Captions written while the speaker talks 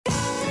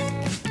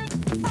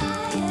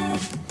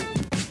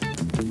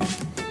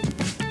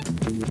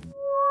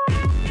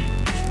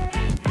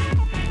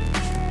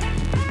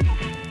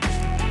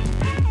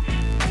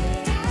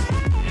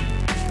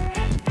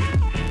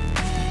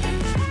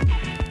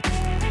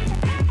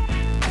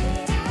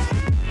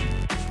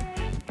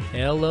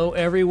Hello,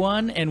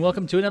 everyone, and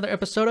welcome to another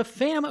episode of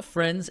Fam,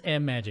 Friends,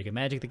 and Magic, a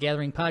Magic the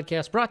Gathering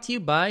podcast brought to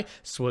you by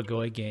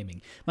Swagoi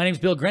Gaming. My name's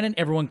Bill Grennan.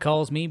 Everyone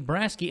calls me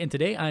Brasky, and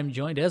today I'm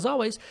joined, as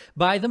always,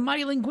 by the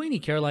mighty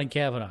Linguini, Caroline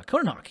Kavanaugh,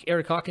 Conan Hawk,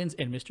 Eric Hawkins,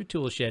 and Mr.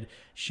 Toolshed,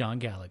 Sean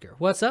Gallagher.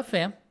 What's up,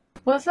 fam?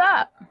 What's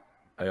up?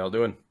 How y'all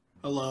doing?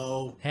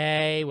 Hello.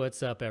 Hey,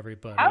 what's up,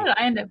 everybody? How did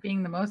I end up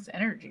being the most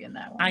energy in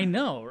that one? I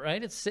know,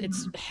 right? It's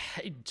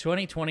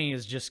 2020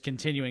 is just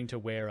continuing to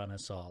wear on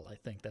us all. I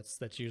think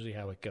that's usually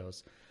how it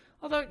goes.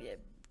 Although,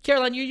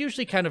 Caroline, you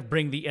usually kind of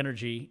bring the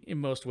energy in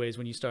most ways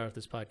when you start off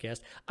this podcast.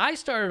 I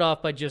started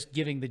off by just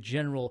giving the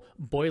general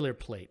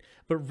boilerplate,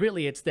 but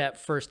really it's that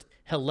first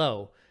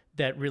hello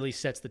that really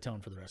sets the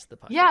tone for the rest of the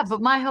podcast. Yeah, but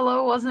my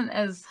hello wasn't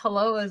as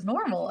hello as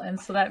normal, and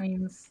so that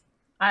means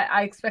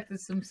I expected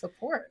some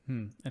support.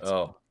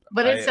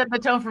 But it set the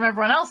tone from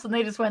everyone else, and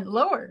they just went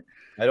lower.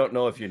 I don't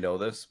know if you know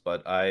this,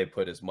 but I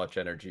put as much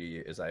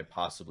energy as I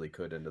possibly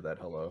could into that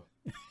hello.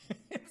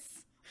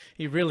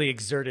 He really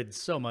exerted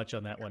so much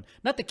on that one.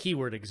 Not the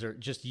keyword exert,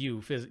 just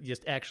you,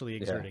 just actually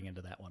exerting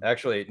into that one.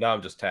 Actually, now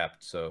I'm just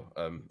tapped, so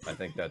I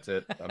think that's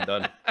it. I'm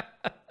done.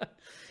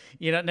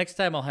 You know, next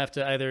time I'll have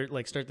to either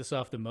like start this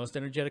off the most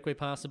energetic way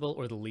possible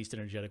or the least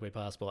energetic way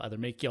possible. Either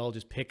make y'all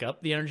just pick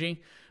up the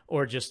energy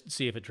or just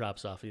see if it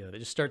drops off. You know,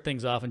 just start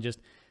things off and just,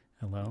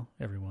 hello,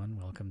 everyone.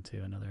 Welcome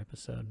to another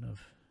episode of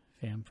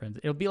Fam Friends.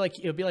 It'll be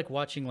like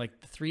watching like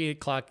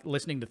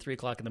listening to 3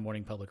 o'clock in the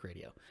morning public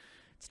radio.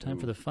 It's time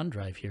for the fun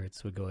drive here at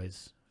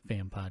Swagoi's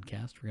Fam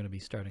Podcast. We're going to be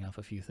starting off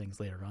a few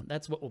things later on.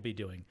 That's what we'll be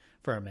doing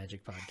for our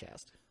Magic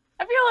podcast.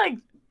 I feel like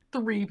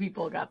 3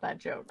 people got that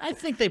joke. I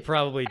think they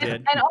probably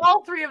did. And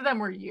all 3 of them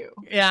were you.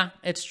 Yeah,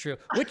 it's true.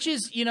 Which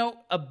is, you know,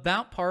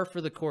 about par for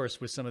the course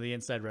with some of the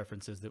inside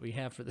references that we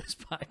have for this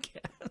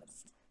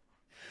podcast.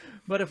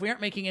 But if we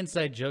aren't making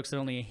inside jokes that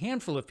only a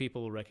handful of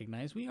people will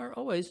recognize, we are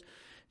always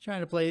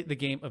trying to play the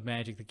game of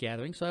Magic the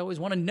Gathering. So I always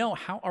want to know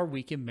how our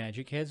week in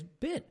Magic has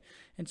been.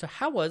 And so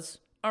how was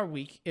our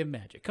week in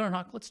Magic? Conan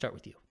Hawk, let's start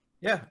with you.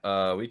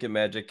 Yeah, week in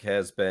Magic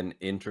has been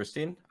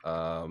interesting.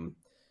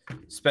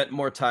 Spent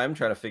more time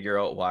trying to figure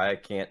out why I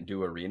can't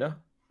do Arena.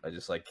 I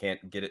just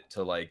can't get it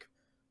to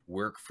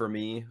work for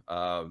me,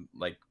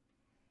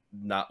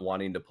 not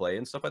wanting to play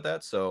and stuff like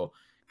that. So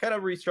kind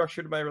of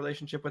restructured my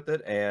relationship with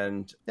it.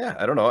 And yeah,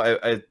 I don't know.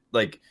 I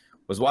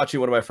was watching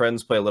one of my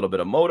friends play a little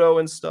bit of Moto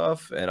and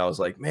stuff, and I was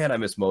like, man, I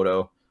miss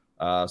Moto.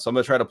 So I'm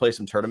gonna try to play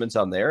some tournaments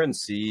on there and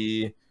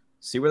see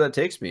where that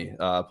takes me.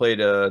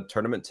 Played a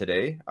tournament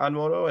today on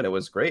Moto, and it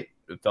was great.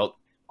 It felt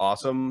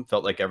awesome.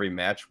 Felt like every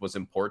match was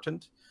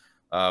important,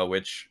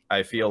 which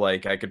I feel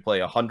like I could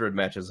play 100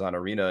 matches on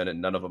Arena,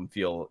 and none of them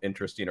feel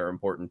interesting or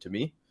important to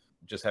me.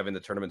 Just having the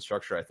tournament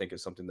structure, I think,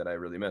 is something that I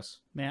really miss.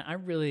 Man, I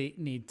really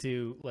need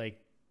to,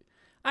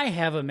 I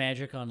have a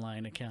Magic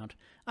Online account.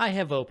 I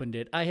have opened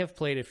it. I have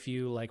played a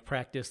few,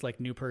 practice,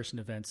 new person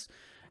events.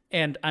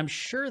 And I'm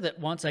sure that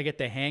once I get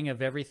the hang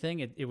of everything,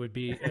 it would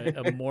be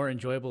a more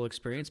enjoyable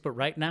experience. But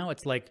right now,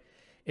 it's like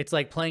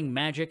playing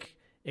Magic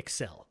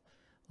Excel.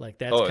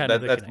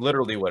 That's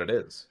literally what it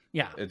is.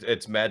 Yeah,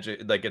 it's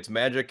Magic. It's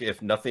Magic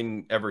if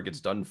nothing ever gets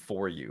done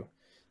for you.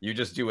 You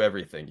just do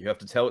everything. You have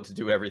to tell it to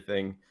do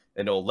everything,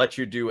 and it'll let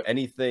you do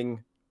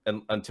anything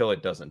until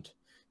it doesn't.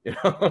 You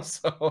know,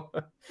 so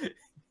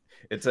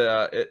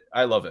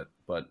I love it,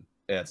 but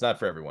yeah, it's not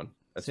for everyone.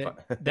 That's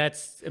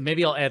fine.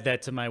 Maybe I'll add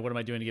that to my what am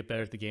I doing to get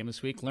better at the game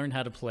this week? Learn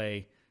how to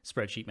play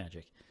spreadsheet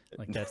Magic.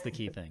 That's the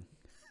key thing.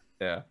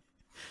 Yeah.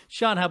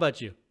 Sean, how about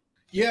you?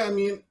 Yeah, I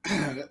mean, I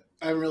haven't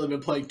really been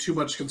playing too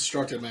much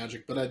constructed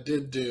Magic, but I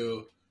did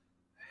do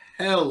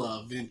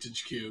hella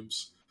vintage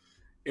cubes.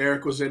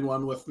 Eric was in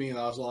one with me, and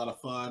that was a lot of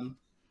fun.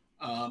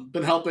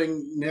 Been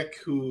helping Nick,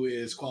 who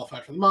is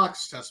qualified for the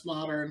Mox, test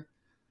Modern.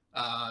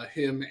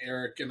 Him,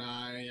 Eric, and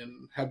I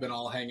have been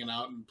all hanging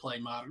out and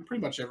playing Modern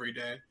pretty much every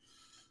day.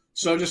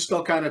 So just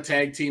still kind of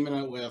tag teaming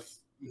it with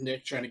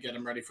Nick, trying to get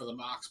him ready for the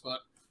Mox. But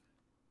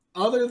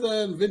other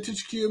than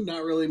Vintage Cube,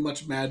 not really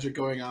much Magic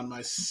going on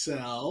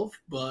myself.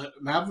 But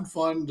I'm having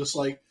fun just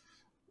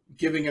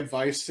giving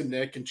advice to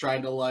Nick and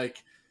trying to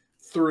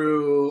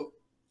through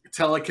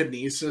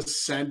telekinesis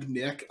send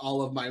Nick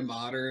all of my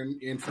Modern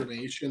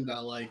information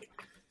that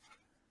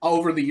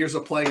over the years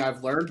of playing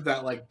I've learned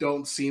that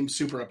don't seem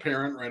super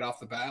apparent right off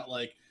the bat.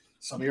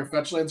 Some of your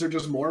fetch lands are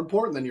just more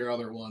important than your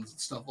other ones and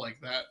stuff like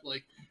that.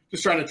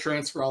 Just trying to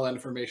transfer all that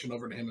information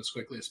over to him as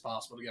quickly as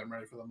possible to get him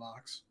ready for the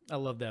Mox. I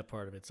love that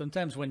part of it.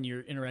 Sometimes when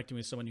you're interacting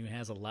with someone who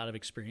has a lot of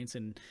experience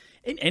in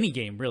any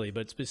game, really,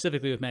 but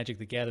specifically with Magic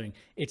the Gathering,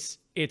 it's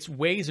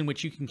ways in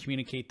which you can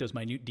communicate those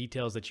minute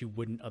details that you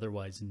wouldn't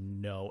otherwise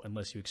know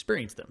unless you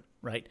experience them,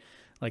 right?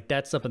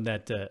 That's something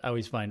that I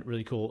always find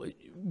really cool.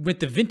 With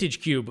the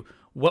Vintage Cube,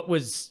 what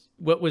was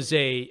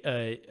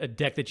a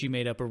deck that you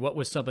made up, or what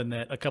was something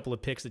that a couple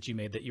of picks that you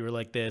made that you were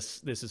like,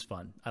 this is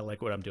fun. I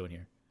like what I'm doing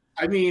here.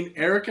 I mean,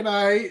 Eric and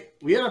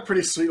we had a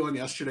pretty sweet one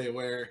yesterday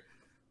where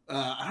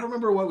I don't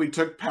remember what we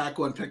took. Pack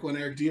one, pick one.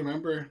 Eric, do you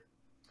remember?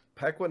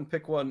 Pack one,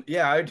 pick one.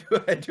 Yeah, I do.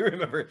 I do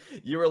remember.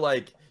 You're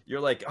like,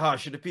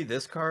 should it be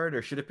this card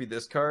or should it be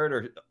this card,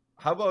 or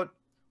how about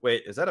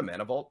Wait, is that a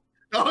Mana Vault?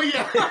 Oh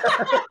yeah.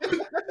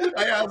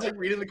 I was like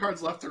reading the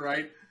cards left to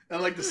right,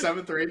 and like the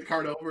 7th or 8th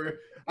card over.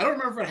 I don't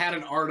remember if it had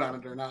an art on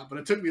it or not, but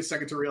it took me a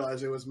second to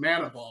realize it was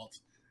Mana Vault,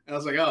 and I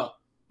was like, oh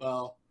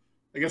well,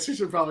 I guess we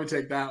should probably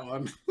take that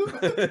one.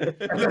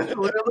 And then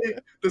literally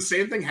the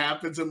same thing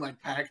happens in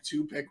like pack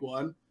 2, pick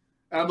 1.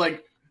 And I'm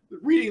like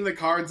reading the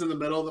cards in the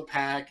middle of the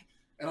pack,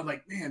 and I'm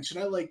like, man, should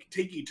I like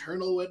take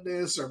Eternal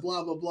Witness or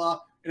blah blah blah?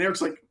 And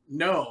Eric's like,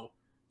 no,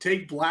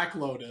 take Black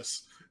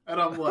Lotus.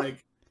 And I'm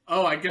like,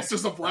 oh, I guess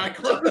there's a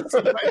Black Lotus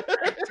in my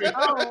pack.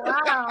 Oh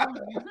wow.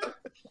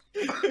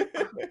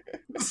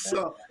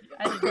 So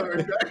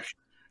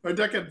our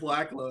deck had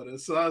Black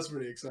Lotus, so that was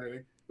pretty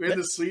exciting. We had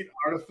this sweet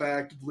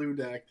artifact blue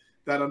deck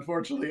that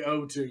unfortunately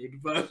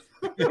O2'd, but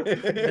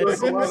it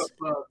was a lot of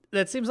fun.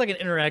 That seems like an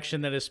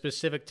interaction that is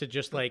specific to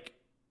just like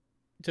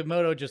to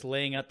Moto just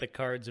laying out the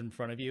cards in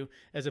front of you,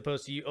 as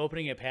opposed to you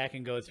opening a pack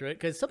and go through it.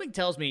 Because something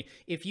tells me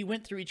if you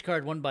went through each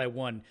card one by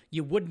one,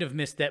 you wouldn't have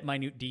missed that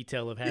minute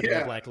detail of having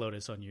a Black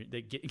Lotus on your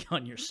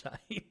side.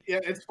 Yeah,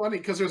 it's funny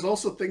because there's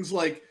also things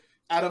like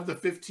out of the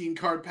 15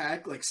 card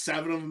pack, like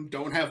 7 of them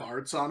don't have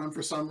arts on them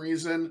for some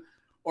reason,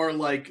 or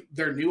like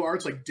their new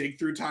arts, like Dig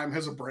Through Time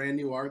has a brand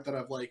new art that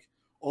I've like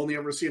only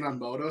ever seen on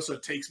Moto, so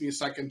it takes me a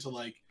second to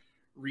like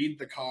read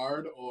the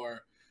card,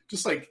 or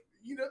just like,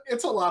 you know,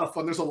 it's a lot of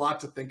fun. There's a lot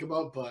to think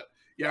about, but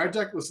yeah, our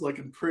deck was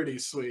looking pretty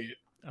sweet.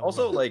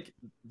 Also, like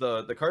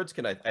the cards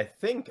can, I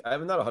think,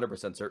 I'm not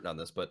 100% certain on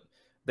this, but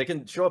they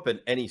can show up in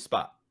any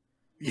spot.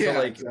 Yeah, so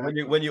like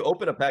exactly. when you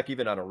open a pack,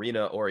 even on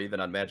Arena or even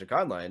on Magic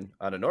Online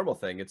on a normal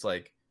thing, it's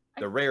like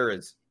the rare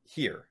is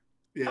here.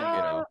 Yeah, you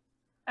know.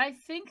 I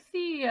think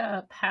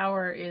the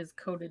power is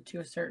coded to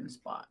a certain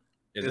spot.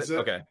 Is it?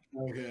 Okay.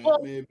 Okay, well,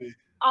 maybe.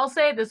 I'll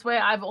say it this way: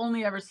 I've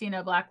only ever seen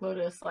a Black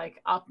Lotus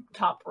like up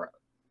top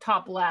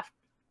left,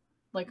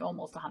 like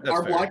almost 100.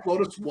 Our Black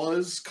Lotus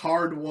was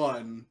card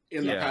 1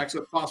 in the pack, so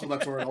it's possible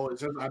that's where it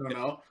always is. I don't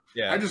know.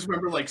 Yeah. I just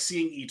remember like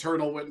seeing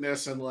Eternal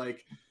Witness and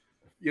like,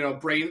 you know,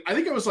 Brain. I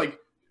think it was like,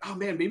 oh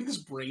man, maybe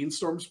this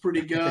Brainstorm's pretty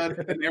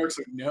good. And Eric's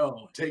like,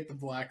 no, take the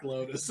Black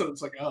Lotus. So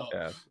it's like, oh,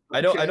 yeah.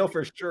 Okay. I know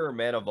for sure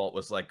Mana Vault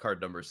was like card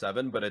number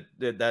 7, but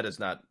that is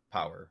not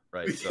power,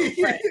 right? So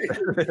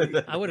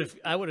I would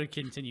have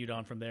continued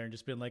on from there and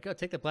just been like, oh,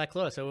 take the Black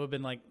Lotus. I would have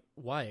been like,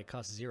 why? It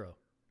costs 0.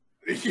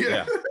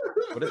 Yeah.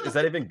 Is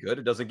that even good?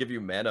 It doesn't give you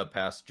mana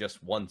past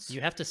just once.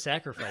 You have to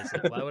sacrifice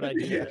it. Why would I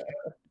do that?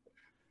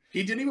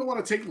 He didn't even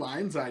want to take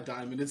Lion's Eye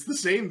Diamond. It's the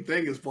same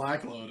thing as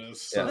Black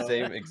Lotus. So. Yeah,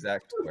 same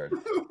exact card.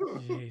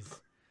 Jeez.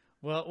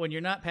 Well, when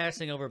you're not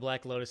passing over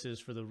Black Lotuses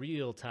for the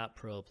real top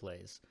pro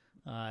plays,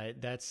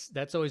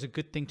 that's always a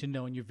good thing to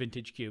know in your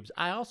vintage cubes.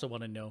 I also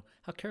want to know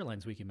how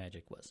Caroline's Week in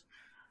Magic was.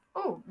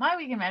 Oh, my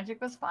Week in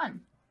Magic was fun.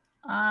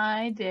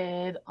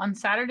 On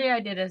Saturday, I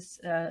did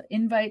a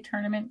invite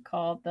tournament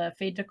called the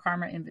Fade to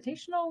Karma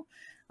Invitational.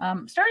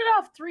 Started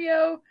off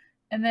 3-0,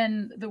 and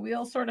then the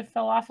wheel sort of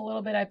fell off a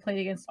little bit. I played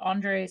against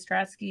Andre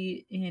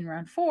Stratsky in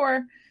round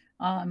 4,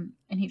 and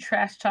he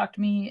trash talked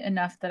me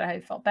enough that I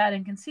felt bad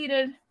and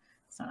conceded.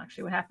 That's not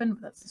actually what happened,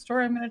 but that's the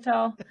story I'm going to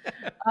tell.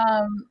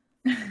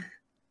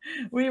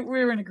 We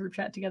were in a group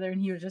chat together,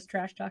 and he was just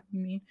trash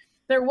talking me.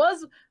 There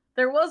was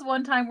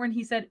one time when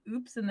he said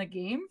 "oops" in the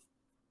game.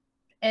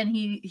 And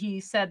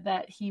he said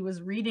that he was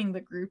reading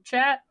the group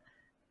chat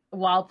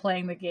while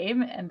playing the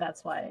game, and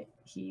that's why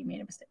he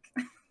made a mistake.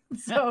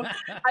 So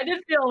I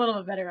did feel a little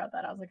bit better about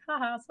that. I was like,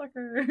 haha,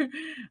 sucker.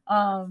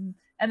 And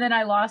then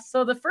I lost.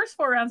 So the first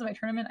 4 rounds of my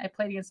tournament, I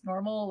played against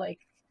normal,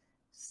 like,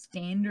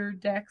 standard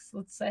decks,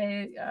 let's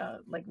say,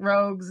 like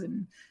rogues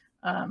and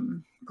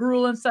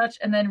Gruul and such.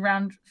 And then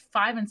round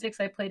 5 and 6,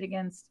 I played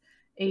against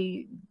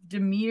a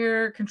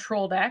Dimir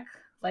control deck,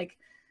 like,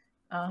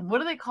 what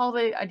do they call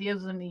the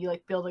ideas when you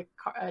like build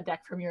a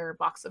deck from your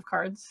box of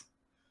cards?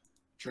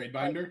 Trade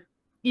binder?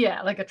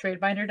 Yeah, like a trade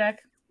binder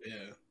deck.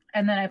 Yeah.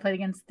 And then I played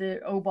against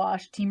the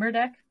Obosh Teamer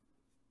deck.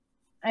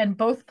 And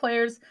both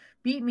players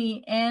beat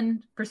me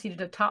and proceeded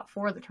to top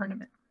 4 of the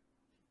tournament.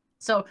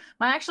 So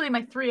my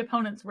 3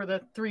 opponents were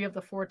the 3 of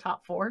the 4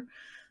 top 4.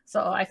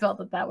 So I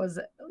felt that was,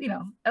 you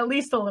know, at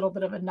least a little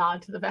bit of a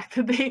nod to the fact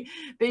that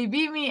they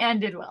beat me and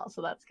did well.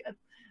 So that's good.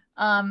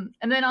 And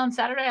then on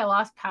Saturday, I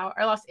lost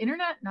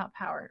internet, not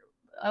power.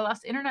 I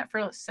lost internet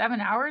for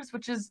 7 hours,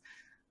 which is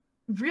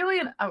really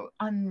an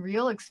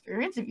unreal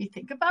experience if you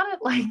think about it.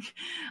 Like,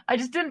 I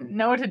just didn't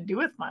know what to do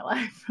with my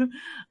life.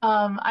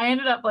 I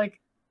ended up like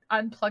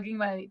unplugging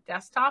my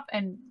desktop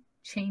and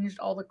changed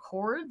all the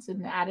cords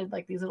and added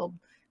like these little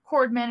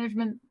cord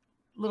management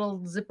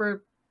little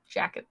zipper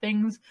jacket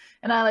things.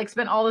 And I like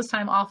spent all this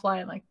time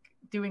offline, like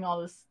doing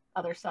all this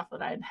other stuff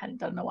that I hadn't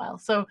done in a while.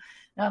 So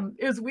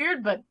it was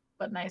weird, but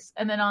nice.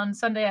 And then on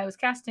Sunday, I was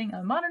casting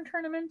a modern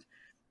tournament,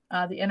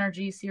 the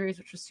NRG series,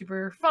 which was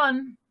super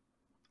fun.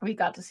 We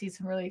got to see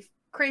some really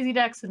crazy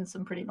decks and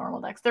some pretty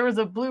normal decks. There was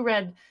a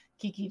blue-red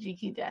Kiki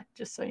Jiki deck,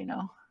 just so you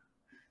know.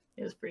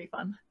 It was pretty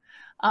fun.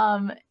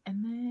 And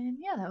then,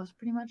 yeah, that was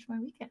pretty much my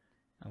weekend.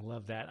 I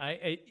love that.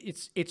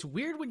 It's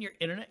weird when your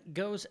internet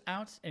goes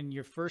out and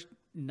your first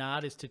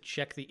nod is to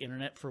check the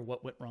internet for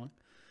what went wrong.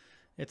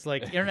 It's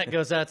like internet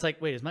goes out. It's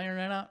like, wait, is my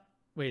internet out?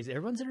 Wait, is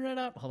everyone's internet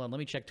out? Hold on, let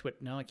me check Twitter.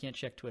 No, I can't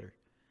check Twitter.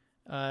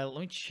 Let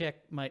me check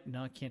my.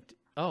 No, I can't.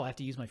 Oh, I have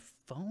to use my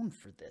phone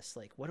for this.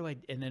 Like, what do I?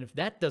 And then if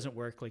that doesn't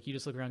work, like you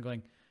just look around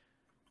going,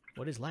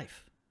 what is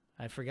life?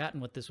 I've forgotten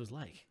what this was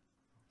like.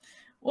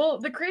 Well,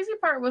 the crazy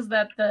part was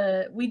that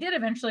we did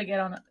eventually get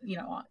on,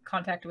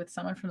 contact with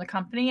someone from the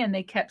company, and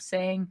they kept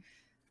saying,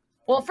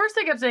 well, first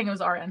they kept saying it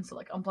was our end, so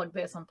like unplug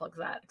this, unplug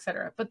that,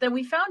 etc. But then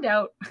we found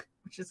out,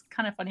 which is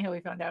kind of funny how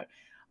we found out,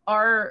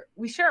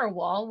 we share a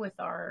wall with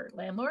our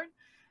landlord,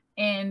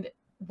 and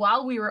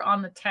while we were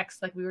on the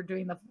text, like we were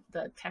doing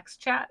the text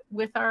chat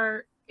with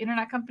our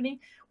internet company,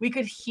 we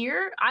could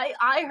hear,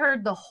 I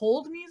heard the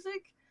hold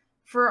music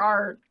for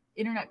our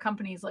internet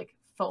company's like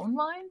phone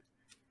line,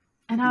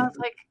 and I was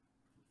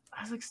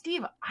like,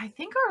 Steve, I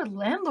think our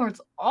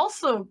landlord's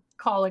also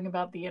calling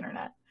about the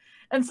internet.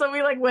 And so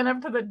we like went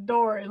up to the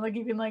door, and like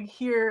you can like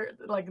hear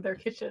like their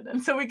kitchen,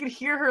 and so we could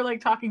hear her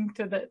like talking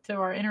to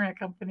our internet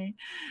company.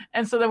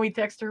 And so then we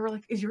texted her, we're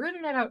like, is your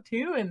internet out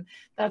too? And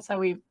that's how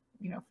we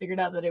figured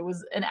out that it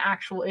was an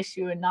actual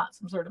issue and not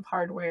some sort of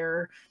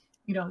hardware,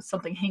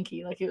 something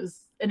hinky. Like it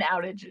was an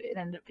outage, it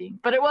ended up being.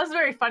 But it was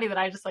very funny that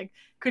I just like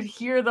could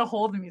hear the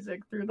hold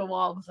music through the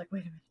wall. I was like,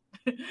 wait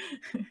a minute.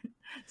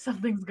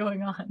 Something's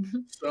going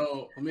on.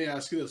 So let me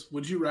ask you this.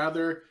 Would you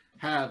rather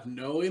have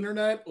no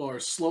internet or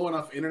slow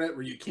enough internet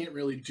where you can't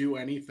really do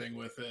anything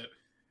with it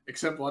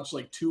except watch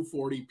like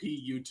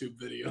 240p YouTube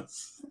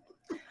videos?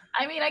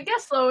 I mean, I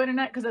guess slow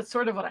internet because that's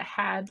sort of what I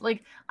had.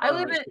 Like I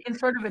live in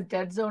sort of a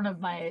dead zone of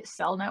my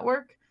cell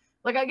network.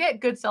 Like I get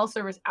good cell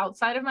service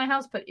outside of my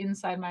house, but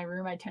inside my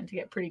room I tend to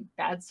get pretty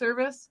bad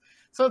service.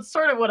 So it's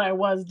sort of what I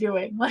was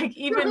doing. Like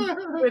even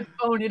with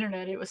phone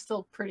internet, it was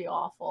still pretty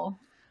awful.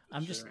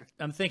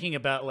 I'm thinking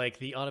about like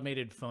the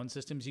automated phone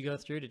systems you go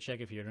through to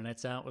check if your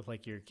internet's out with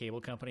like your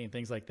cable company and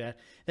things like that.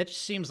 That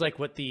just seems like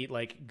what the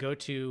like go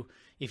to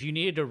if you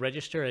needed to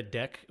register a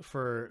deck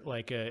for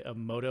like a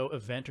Moto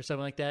event or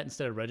something like that.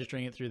 Instead of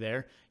registering it through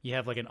there, you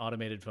have like an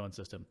automated phone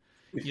system.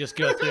 You just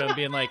go through and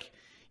being like,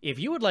 if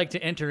you would like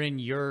to enter in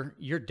your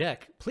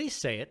deck, please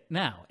say it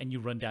now. And you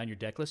run down your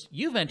deck list.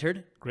 You've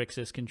entered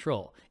Grixis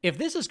Control. If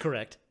this is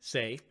correct,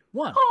 say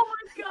 1. Oh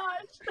my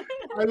gosh.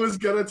 I was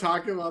going to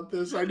talk about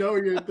this. I know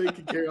what you're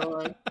thinking,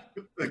 Caroline.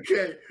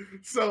 Okay.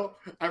 So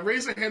I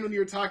raised a hand when you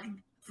were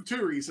talking for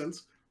 2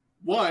 reasons.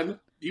 One,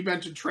 you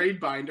mentioned Trade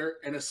Binder.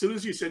 And as soon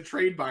as you said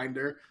Trade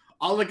Binder,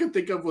 all I could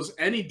think of was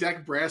any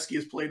deck Brasky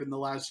has played in the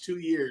last 2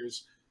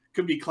 years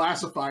could be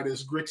classified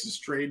as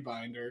Grixis Trade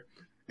Binder.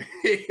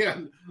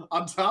 And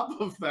on top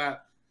of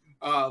that,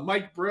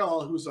 Mike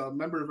Brill, who's a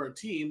member of our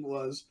team,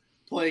 was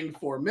playing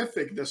for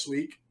Mythic this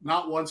week,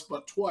 not once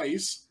but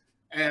twice,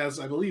 as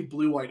I believe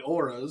Blue-White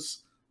Auras,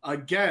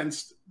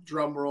 against,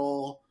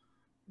 drumroll,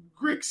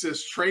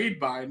 Grixis Trade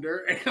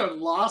Binder, and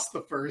lost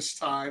the first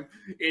time,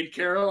 and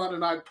Caroline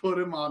and I put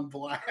him on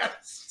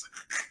blast.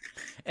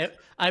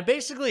 I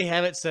basically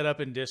have it set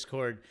up in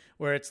Discord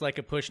where it's like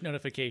a push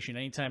notification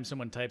anytime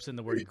someone types in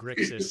the word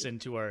Grixis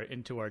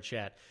into our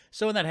chat.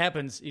 So when that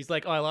happens, he's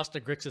like, "Oh, I lost a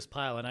Grixis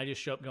pile," and I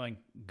just show up going,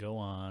 "Go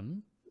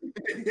on."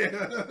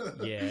 Yeah.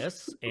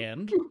 Yes,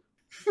 and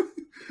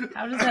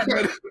how does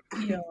that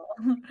feel?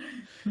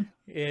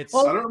 It's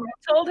well, I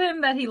told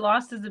him that he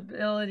lost his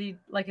ability,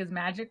 like his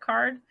magic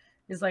card,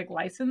 his like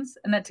license,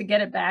 and that to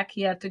get it back,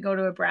 he had to go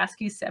to a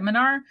Brasky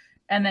seminar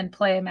and then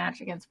play a match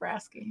against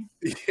Brasky.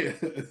 Yeah.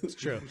 It's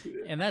true.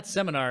 And that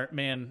seminar,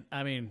 man,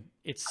 I mean,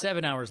 it's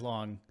 7 hours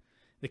long.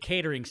 The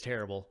catering's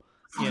terrible.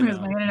 As long as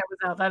my internet was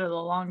out, that is a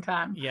long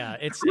time. Yeah,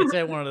 it's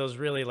at one of those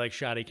really like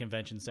shoddy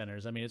convention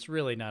centers. I mean, it's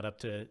really not up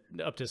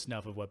to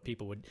snuff of what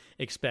people would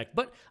expect.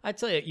 But I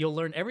tell you, you'll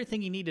learn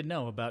everything you need to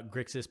know about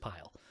Grixis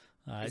Pile.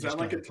 Is that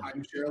like a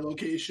timeshare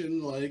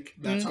location? Like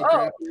that's how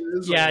crap it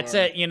is? Yeah, it's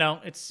at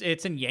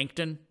it's in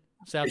Yankton,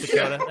 South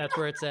Dakota. That's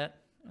where it's at.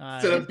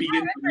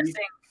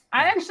 Interesting.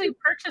 I actually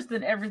purchased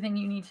an Everything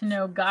You Need to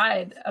Know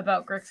guide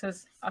about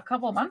Grixis a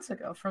couple of months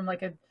ago from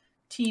like a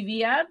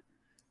TV ad.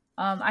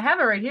 I have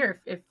it right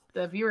here if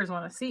the viewers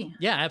want to see.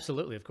 Yeah,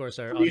 absolutely. Of course,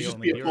 our audio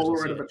only viewers will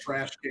see it. Of a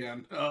trash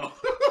can. Oh.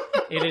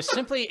 It is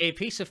simply a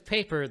piece of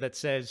paper that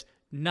says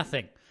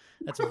nothing.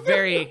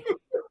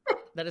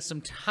 That is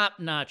some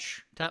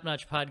top-notch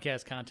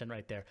podcast content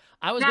right there.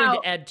 I was going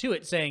to add to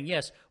it saying,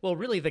 yes, well,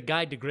 really the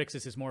guide to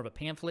Grixis is more of a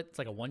pamphlet. It's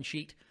like a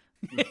one-sheet.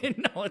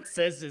 And all it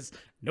says is,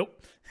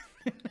 nope.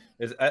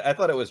 I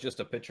thought it was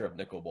just a picture of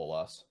Nicol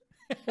Bolas.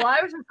 Well,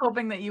 I was just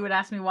hoping that you would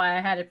ask me why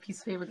I had a piece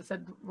of paper that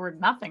said the word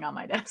nothing on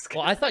my desk.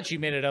 Well, I thought you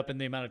made it up in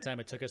the amount of time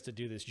it took us to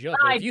do this joke.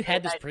 But if you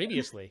had this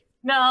previously.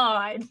 No,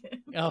 I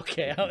didn't.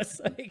 Okay, I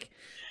was like,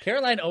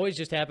 Caroline always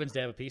just happens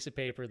to have a piece of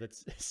paper that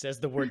says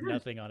the word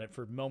nothing on it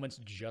for moments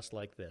just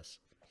like this.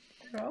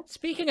 Well,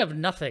 speaking of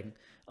nothing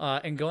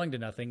and going to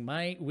nothing,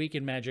 my week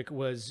in Magic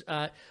was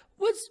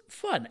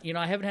fun. You know,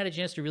 I haven't had a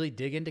chance to really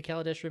dig into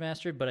Kaladesh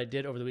Remastered, but I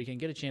did over the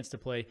weekend get a chance to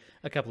play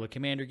a couple of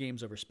Commander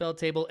games over Spell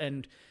Table.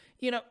 And,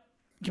 you know,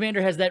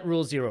 Commander has that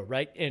rule 0,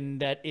 right? And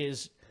that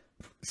is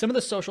some of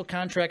the social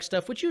contract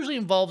stuff, which usually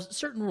involves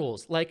certain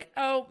rules, like,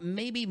 oh,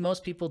 maybe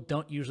most people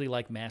don't usually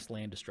like mass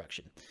land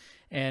destruction.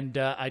 And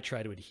I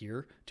try to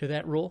adhere to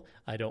that rule.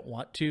 I don't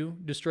want to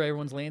destroy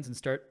everyone's lands and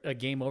start a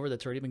game over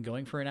that's already been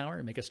going for an hour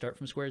and make a start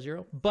from square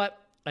zero. But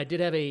I did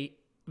have a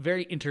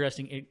very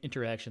interesting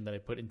interaction that I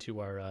put into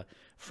our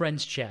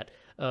friends chat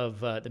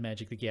of the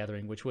Magic the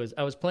Gathering, which was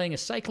I was playing a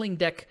cycling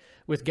deck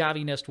with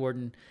Gavi Nest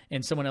Warden,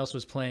 and someone else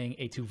was playing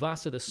a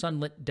Tuvasa the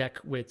Sunlit deck,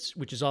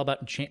 which is all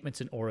about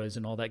enchantments and auras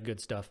and all that good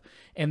stuff.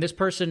 And this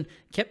person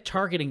kept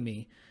targeting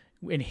me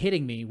and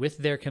hitting me with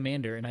their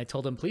commander, and I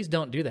told them, please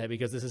don't do that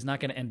because this is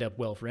not going to end up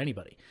well for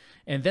anybody.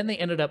 And then they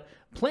ended up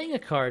playing a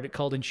card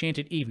called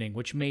Enchanted Evening,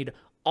 which made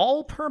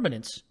all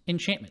permanents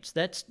enchantments.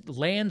 That's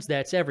lands,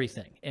 that's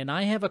everything. And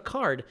I have a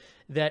card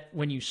that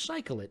when you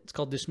cycle it, it's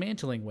called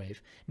Dismantling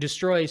Wave,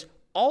 destroys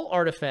all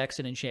artifacts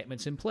and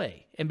enchantments in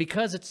play. And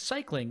because it's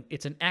cycling,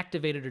 it's an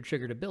activated or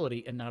triggered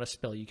ability and not a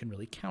spell you can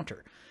really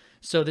counter.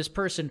 So this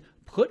person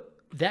put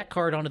that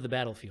card onto the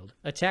battlefield,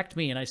 attacked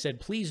me, and I said,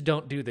 please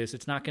don't do this.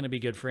 It's not going to be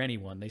good for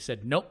anyone. They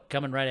said, nope,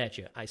 coming right at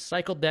you. I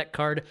cycled that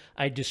card.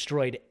 I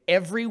destroyed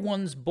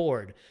everyone's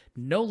board.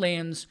 No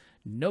lands,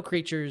 no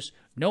creatures,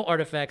 no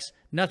artifacts,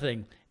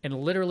 nothing. And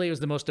literally it was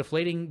the most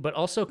deflating, but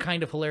also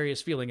kind of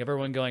hilarious feeling of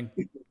everyone going,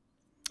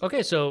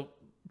 okay, so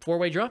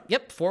 4-way draw?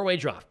 Yep, 4-way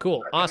draw.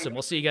 Cool. Awesome.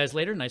 We'll see you guys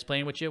later. Nice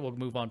playing with you. We'll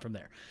move on from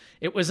there.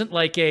 It wasn't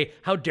like a,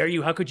 how dare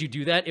you? How could you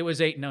do that? It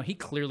was a, no, he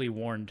clearly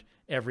warned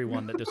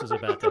everyone that this was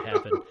about to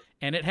happen.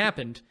 And it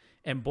happened.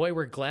 And boy,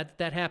 we're glad that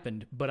that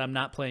happened, but I'm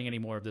not playing any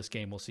more of this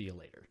game. We'll see you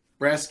later.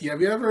 Brasky, have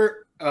you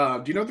ever,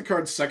 do you know what the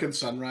card Second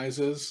Sunrise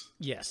is?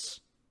 Yes.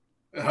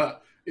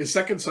 Is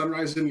Second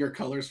Sunrise in your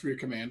colors for your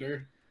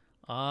commander?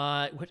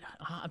 I'm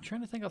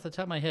trying to think off the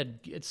top of my head.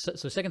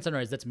 So Second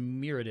Sunrise, that's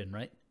Mirrodin,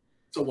 right?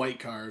 It's a white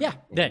card. Yeah,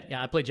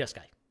 I played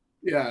Jeskai.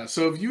 Yeah,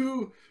 so if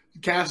you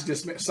cast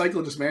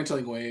cycle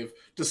Dismantling Wave,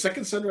 does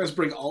Second Sunrise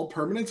bring all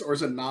permanents, or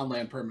is it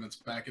non-land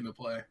permanents back into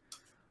play?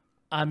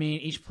 I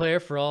mean, each player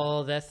for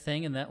all that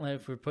thing and that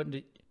land, if we're putting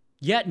it,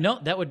 yeah, no,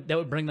 that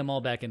would bring them all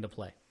back into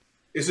play.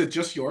 Is it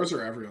just yours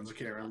or everyone's? I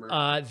can't remember.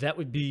 That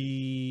would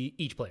be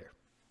each player.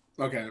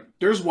 Okay,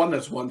 there's one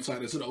that's one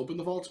side. Is it Open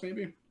the Vaults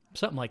maybe?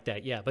 Something like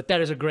that, yeah. But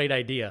that is a great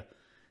idea.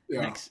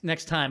 Yeah.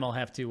 Next time I'll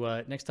have to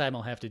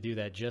do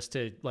that just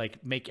to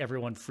like make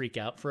everyone freak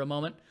out for a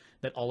moment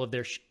that all of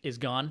their is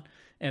gone,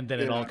 and then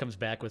it all comes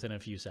back within a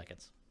few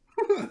seconds.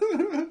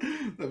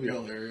 That'd be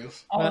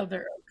hilarious. All of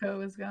their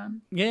Oko is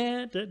gone.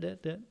 Yeah.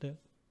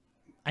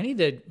 I need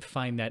to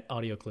find that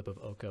audio clip of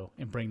Oko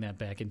and bring that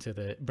back into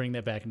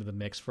the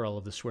mix for all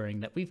of the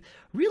swearing that we've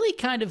really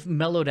kind of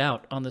mellowed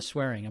out on the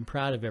swearing. I'm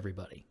proud of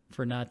everybody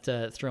for not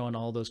throwing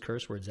all those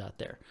curse words out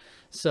there.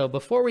 So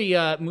before we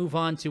move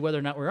on to whether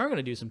or not we are going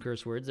to do some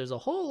curse words, there's a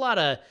whole lot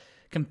of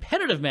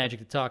competitive Magic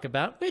to talk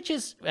about, which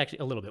is actually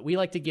a little bit. We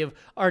like to give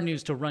our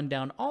news to run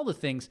down all the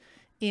things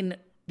in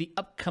the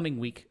upcoming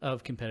week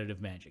of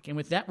competitive Magic. And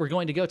with that, we're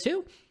going to go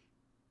to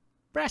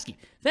Brasky.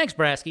 Thanks,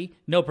 Brasky.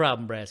 No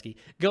problem, Brasky.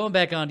 Going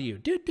back on to you.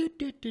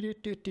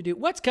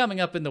 What's coming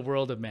up in the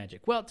world of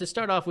Magic? Well, to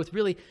start off with,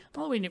 really,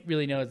 all we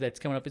really know that's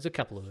coming up is a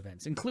couple of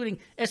events, including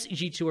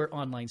SCG Tour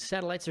Online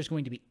Satellites. There's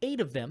going to be 8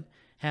 of them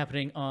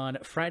happening on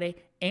Friday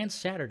and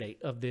Saturday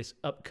of this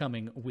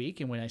upcoming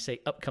week. And when I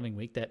say upcoming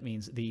week, that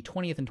means the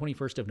 20th and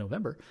 21st of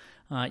November.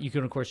 You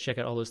can, of course, check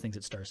out all those things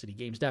at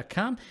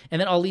StarCityGames.com.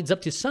 And that all leads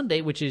up to Sunday,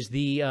 which is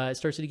the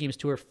Star City Games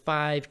Tour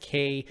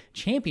 5K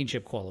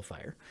Championship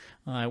Qualifier,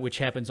 which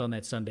happens on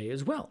that Sunday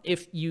as well.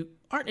 If you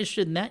aren't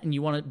interested in that and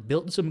you want to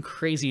build some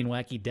crazy and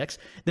wacky decks,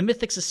 the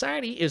Mythic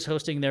Society is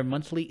hosting their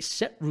monthly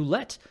Set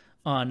Roulette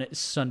on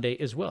Sunday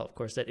as well. Of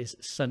course, that is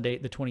Sunday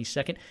the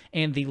 22nd.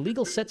 And the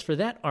legal sets for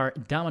that are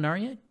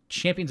Dominaria,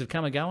 Champions of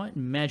Kamigawa,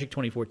 Magic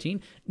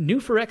 2014, New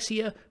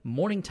Phyrexia,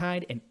 Morning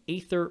Tide, and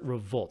Aether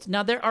Revolt.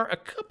 Now, there are a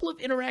couple of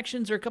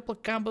interactions or a couple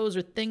of combos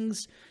or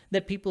things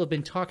that people have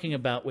been talking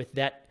about with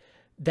that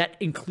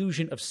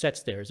inclusion of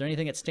sets there. Is there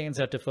anything that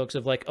stands out to folks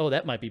of like, oh,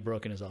 that might be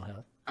broken as all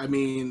hell? I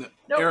mean,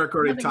 Nope, Eric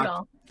already nothing at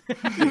talked.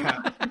 all. Yeah.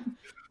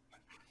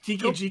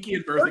 Jiki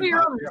and Go to Birthing your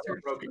Pod own have never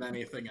research. broken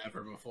anything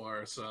ever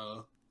before,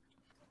 so...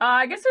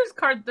 I guess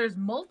there's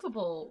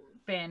multiple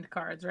banned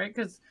cards, right?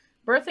 Because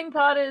Birthing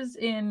Pod is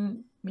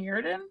in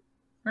Mirrodin,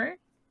 right?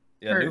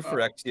 Yeah, Or- New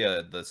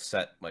Phyrexia, the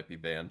set might be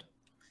banned.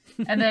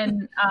 And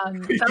then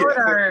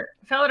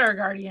Felidar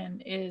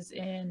Guardian is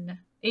in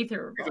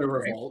Aether Revolt. The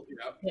right? Revolt,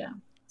 yeah.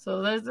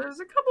 So there's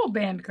a couple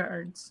banned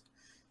cards.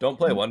 Don't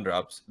play one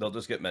drops; they'll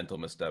just get mental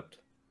misstepped.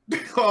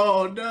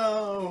 Oh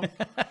no,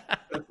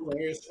 that's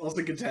hilarious.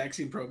 Also,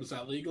 Gitaxian Probe is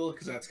not legal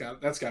because that's got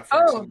Oh,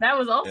 friction. that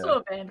was also Yeah.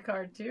 a banned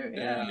card too.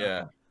 Yeah.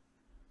 Yeah.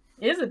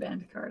 Is a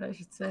banned card, I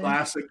should say.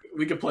 Classic.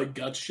 We could play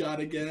Gut Shot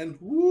again.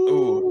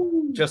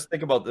 Ooh, Woo! just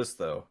think about this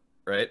though,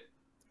 right?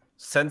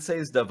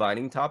 Sensei's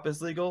Divining Top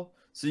is legal,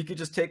 so you could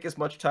just take as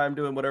much time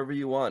doing whatever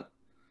you want.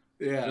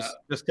 Yeah.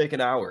 Just take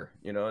an hour,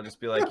 just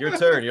be like, your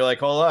turn. You're like,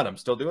 hold on, I'm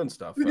still doing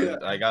stuff. Yeah.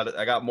 I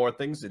got more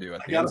things to do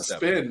at I the gotta end step.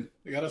 spin.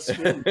 I gotta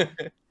spin.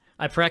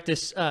 I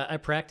practiced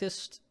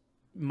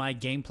my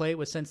gameplay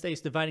with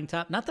Sensei's Dividing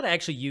Top. Not that I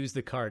actually used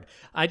the card.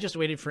 I just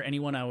waited for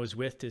anyone I was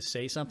with to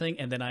say something,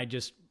 and then I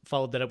just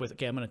followed that up with,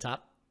 okay, I'm going to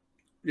top.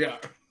 Yeah.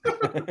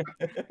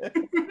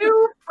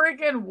 You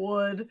freaking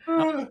would.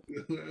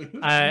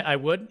 I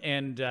would,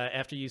 and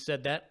after you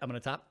said that, I'm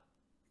going to top.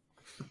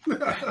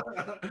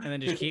 And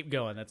then just keep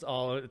going. That's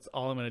all I'm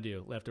going to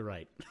do, left to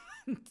right.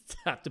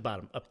 Top to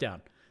bottom, up,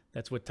 down.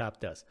 That's what top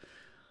does.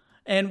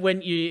 And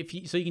when you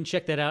can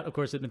check that out, of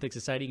course, at Mythic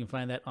Society. You can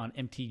find that on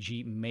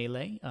MTG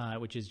Melee,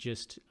 which is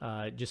just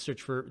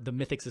search for the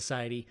Mythic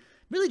Society.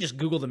 Really, just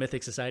Google the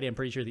Mythic Society. I'm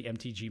pretty sure the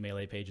MTG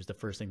Melee page is the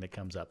first thing that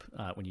comes up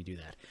when you do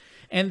that.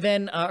 And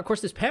then, of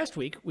course, this past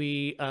week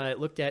we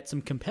looked at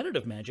some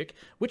competitive Magic,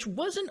 which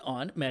wasn't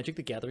on Magic: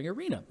 The Gathering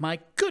Arena. My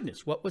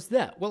goodness, what was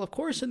that? Well, of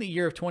course, in the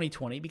year of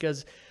 2020,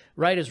 because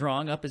right is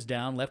wrong, up is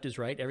down, left is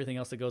right, everything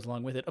else that goes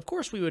along with it. Of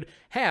course, we would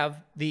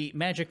have the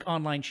Magic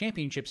Online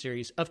Championship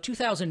Series of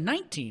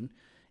 2019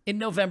 in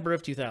November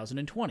of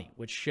 2020,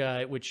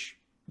 which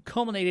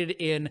culminated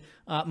in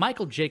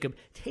Michael Jacob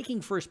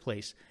taking first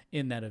place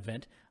in that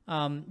event.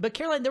 But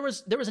Caroline, there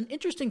was an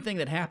interesting thing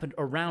that happened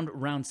around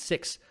round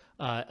 6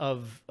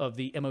 of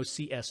the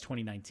MOCS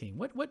 2019.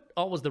 What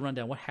all was the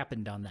rundown? What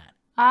happened on that?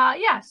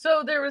 Yeah,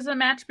 so there was a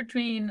match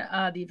between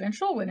the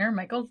eventual winner,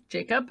 Michael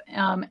Jacob,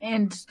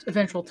 and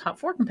eventual top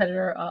 4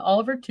 competitor,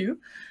 Oliver too.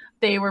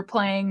 They were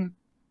playing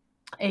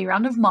a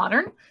round of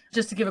Modern.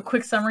 Just to give a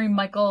quick summary,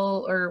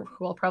 Michael, or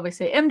who I'll probably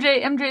say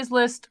MJ's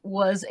list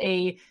was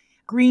a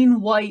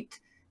green-white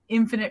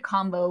infinite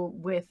combo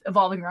with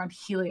evolving around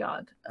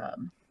Heliod,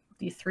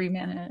 the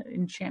 3-mana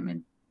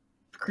enchantment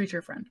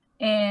creature friend.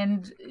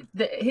 And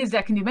his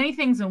deck can do many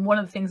things, and one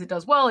of the things it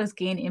does well is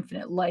gain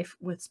infinite life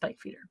with Spike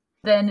Feeder.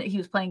 Then he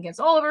was playing against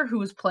Oliver, who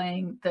was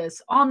playing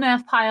this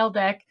Omnath pile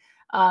deck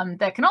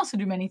that can also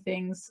do many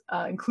things,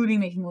 including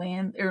making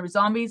land or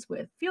zombies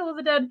with Field of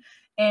the Dead,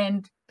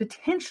 and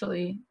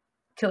potentially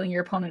killing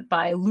your opponent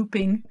by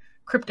looping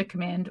Cryptic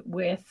Command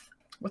with,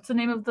 what's the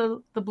name of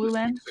the blue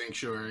land?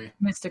 Sanctuary.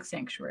 Mystic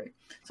Sanctuary.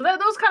 So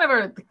those kind of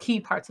are the key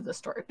parts of the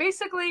story.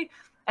 Basically,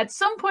 at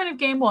some point of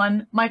game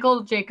 1,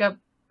 Michael Jacob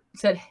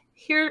said,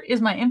 here is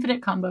my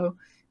infinite combo.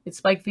 It's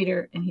Spike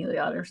Feeder and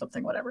Heliod or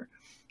something, whatever.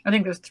 I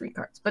think there's 3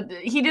 cards. But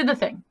he did the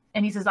thing.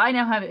 And he says, I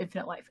now have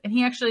infinite life. And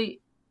he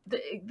actually,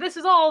 this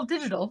is all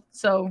digital,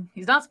 so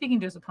he's not speaking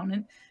to his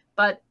opponent.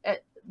 But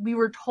we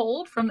were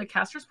told from the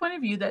caster's point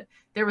of view that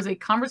there was a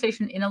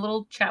conversation in a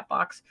little chat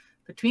box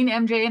between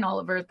MJ and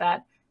Oliver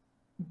that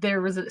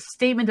there was a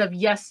statement of,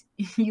 yes,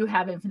 you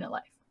have infinite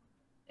life.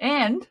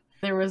 And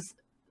there was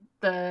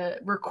the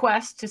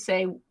request to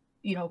say,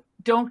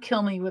 don't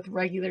kill me with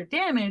regular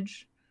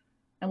damage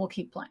and we'll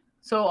keep playing.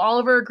 So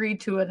Oliver agreed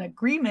to an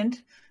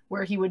agreement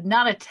where he would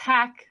not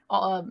attack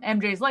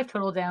MJ's life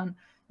total down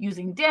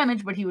using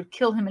damage, but he would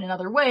kill him in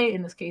another way,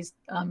 in this case,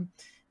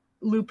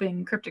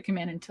 looping Cryptic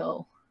Command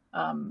until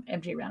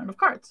MJ ran out of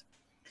cards.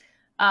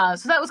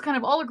 So that was kind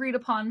of all agreed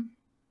upon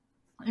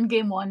in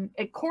game 1,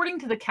 according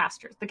to the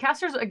casters. The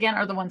casters, again,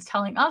 are the ones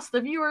telling us,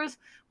 the viewers.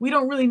 We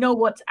don't really know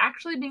what's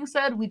actually being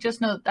said. We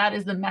just know that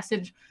is the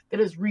message that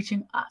is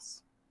reaching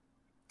us.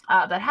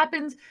 That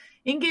happens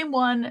in game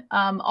 1.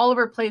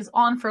 Oliver plays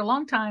on for a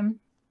long time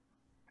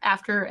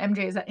after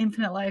MJ is at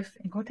infinite life,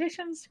 in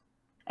quotations,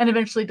 and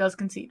eventually does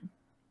concede.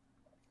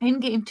 In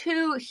game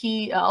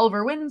 2,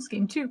 Oliver wins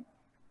game 2.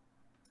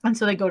 And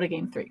so they go to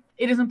game 3.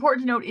 It is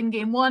important to note in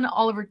game 1,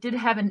 Oliver did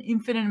have an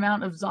infinite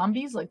amount of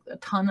zombies, like a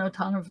ton of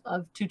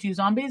 2/2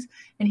 zombies,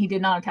 and he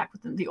did not attack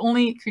with them. The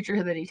only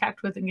creature that he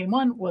attacked with in game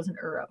 1 was an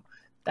Uro.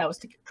 That was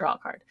to draw a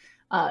card.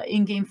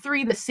 In game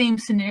 3, the same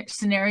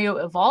scenario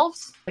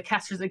evolves. The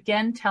casters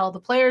again tell the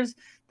players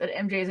that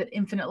MJ is at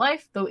infinite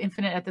life, though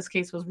infinite at this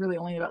case was really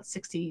only about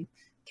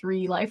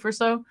 63 life or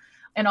so.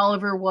 And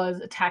Oliver was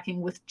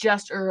attacking with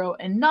just Uro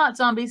and not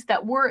zombies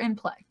that were in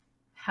play.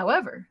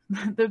 However,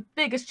 the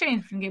biggest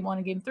change between game 1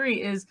 and game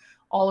 3 is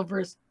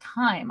Oliver's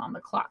time on the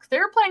clock.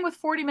 They're playing with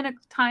 40-minute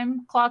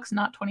time clocks,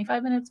 not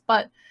 25 minutes,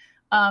 but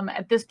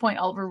at this point,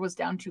 Oliver was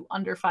down to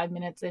under 5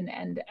 minutes,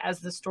 and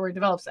as the story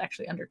develops,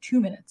 actually under 2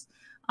 minutes.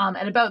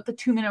 At about the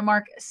 2-minute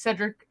mark,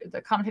 Cedric,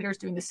 the commentator, is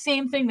doing the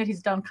same thing that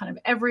he's done kind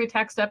of every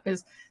attack step,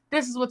 is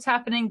this is what's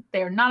happening.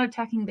 They are not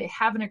attacking. They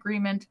have an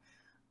agreement.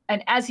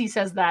 And as he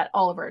says that,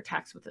 Oliver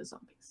attacks with his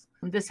zombies.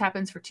 And this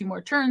happens for 2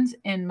 more turns,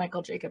 and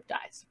Michael Jacob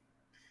dies.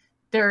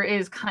 There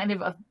is kind of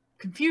a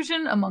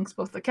confusion amongst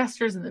both the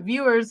casters and the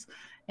viewers,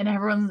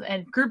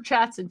 and group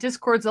chats and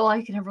discords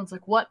alike, and everyone's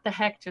like, what the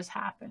heck just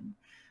happened?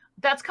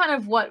 That's kind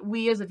of what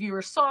we as a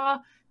viewer saw.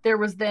 There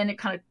was then, it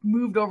kind of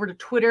moved over to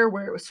Twitter,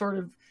 where it was sort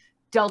of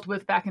dealt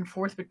with back and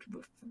forth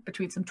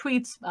between some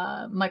tweets.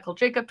 Michael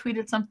Jacob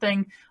tweeted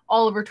something.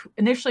 Oliver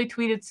initially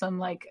tweeted some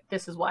like,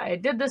 this is why I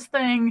did this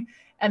thing.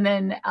 And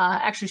then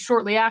actually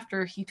shortly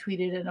after, he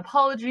tweeted an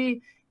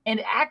apology. And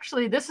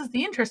actually, this is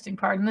the interesting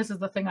part, and this is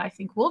the thing I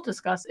think we'll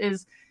discuss,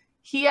 is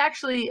he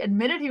actually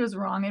admitted he was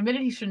wrong,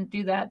 admitted he shouldn't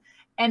do that,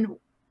 and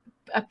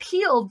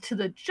appealed to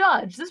the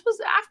judge. This was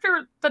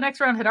after the next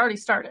round had already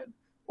started,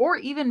 or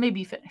even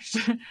maybe finished.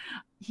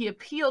 He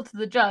appealed to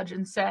the judge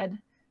and said,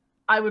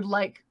 I would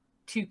like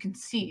to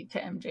concede to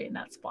MJ in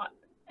that spot,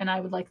 and I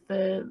would like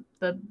the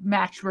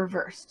match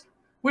reversed,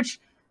 which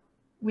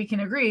we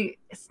can agree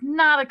it's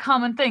not a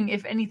common thing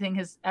if anything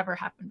has ever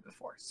happened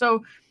before.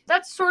 So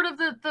that's sort of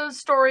the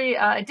story.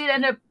 It did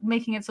end up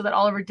making it so that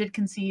Oliver did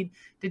concede,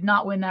 did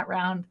not win that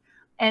round,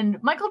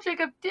 and Michael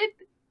Jacob did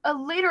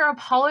later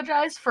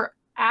apologize for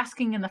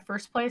asking in the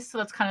first place. So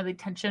that's kind of the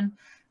tension.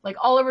 Like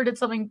Oliver did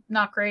something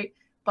not great,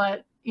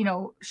 but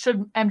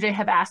should MJ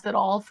have asked at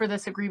all for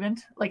this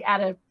agreement, like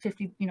at a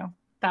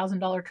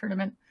 $50,000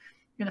 tournament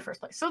in the first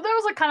place? So there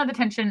was like kind of the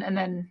tension, and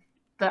then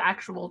the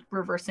actual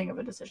reversing of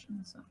a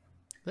decision. So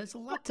there's a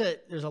lot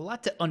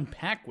to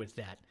unpack with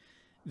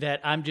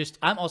that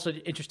I'm also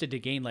interested to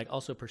gain like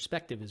also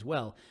perspective as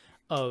well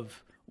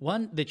of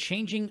one, the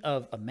changing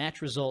of a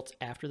match result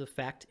after the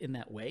fact in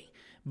that way,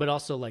 but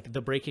also like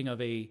the breaking of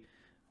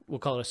we'll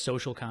call it a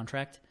social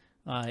contract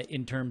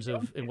in terms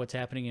of what's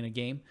happening in a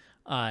game.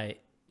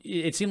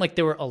 It seemed like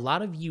there were a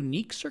lot of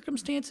unique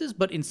circumstances,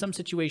 but in some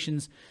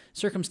situations,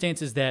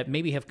 circumstances that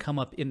maybe have come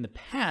up in the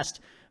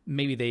past,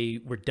 maybe they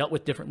were dealt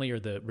with differently or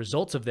the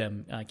results of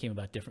them came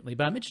about differently.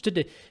 But I'm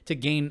interested to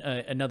gain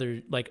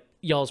another, like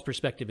y'all's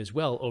perspective as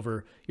well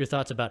over your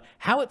thoughts about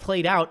how it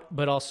played out,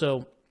 but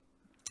also,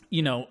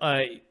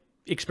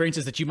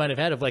 experiences that you might have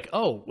had of like,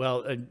 oh, well,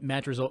 a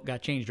match result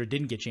got changed or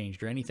didn't get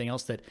changed, or anything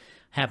else that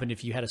happened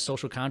if you had a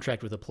social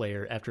contract with a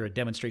player after a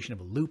demonstration of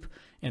a loop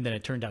and then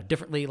it turned out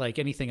differently, like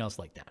anything else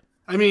like that.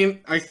 I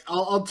mean,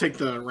 I'll take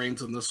the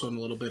reins on this one a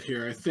little bit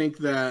here. I think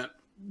that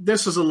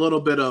this is a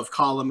little bit of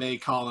column A,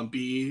 column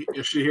B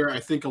issue here. I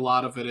think a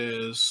lot of it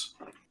is,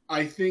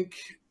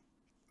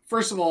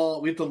 first of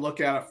all, we have to look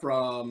at it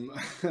from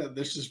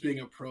this just being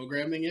a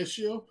programming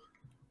issue.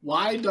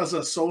 Why does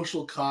a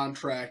social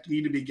contract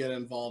need to get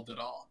involved at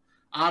all?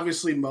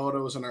 Obviously,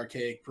 Moto is an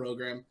archaic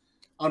program.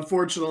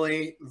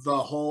 Unfortunately, the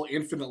whole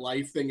infinite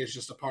life thing is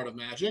just a part of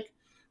Magic.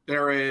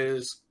 There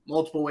is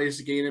multiple ways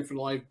to gain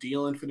infinite life,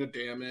 deal infinite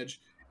damage,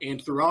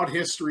 and throughout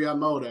history on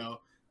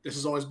Moto, this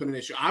has always been an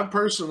issue. I've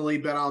personally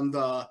been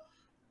on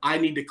I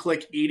need to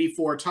click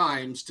 84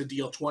 times to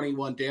deal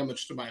 21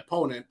 damage to my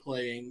opponent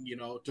playing,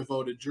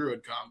 Devoted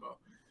Druid combo.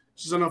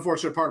 This is an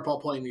unfortunate part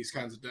about playing these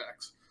kinds of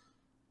decks.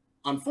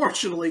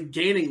 Unfortunately,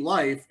 gaining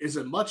life is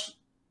a much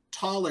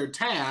taller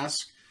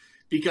task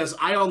because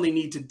I only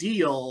need to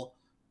deal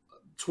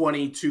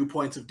 22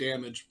 points of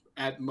damage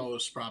at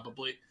most,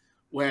 probably,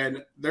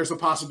 when there's a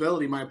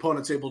possibility my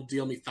opponent's able to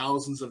deal me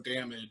thousands of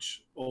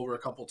damage over a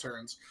couple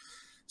turns.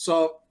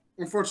 So,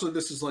 unfortunately,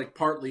 this is like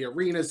partly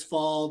Arena's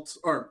fault,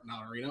 or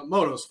not Arena,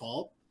 Moto's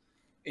fault.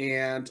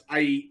 And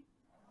I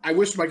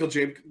wish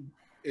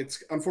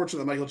it's unfortunate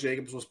that Michael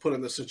Jacobs was put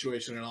in this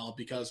situation at all,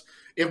 because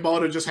if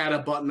Moto just had a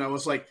button that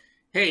was like,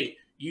 hey,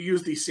 you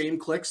use these same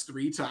clicks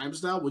 3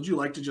 times now, would you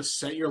like to just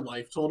set your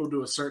life total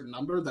to a certain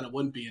number? Then it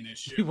wouldn't be an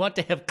issue. You want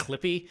to have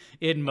Clippy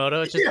in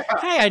Moto? It's just,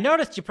 hey, I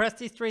noticed you pressed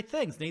these 3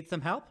 things. Need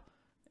some help?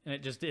 And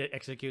it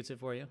executes it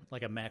for you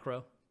like a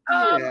macro.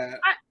 I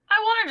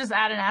want to just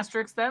add an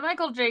asterisk that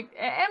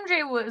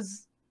MJ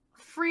was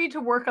free to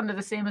work under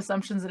the same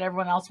assumptions that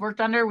everyone else worked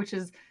under, which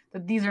is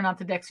that these are not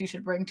the decks you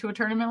should bring to a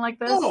tournament like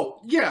this.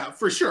 Oh, yeah,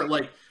 for sure.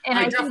 Like,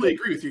 I definitely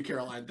agree with you,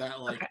 Caroline, that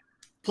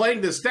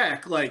playing this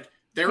deck, like,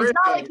 it's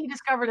not like he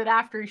discovered it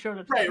after he showed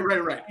it.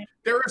 Right.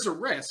 There is a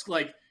risk.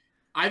 Like,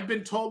 I've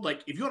been told,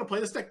 like, if you want to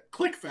play this deck,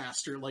 click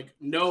faster. Like,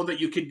 know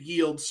that you can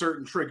yield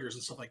certain triggers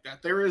and stuff like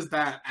that. There is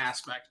that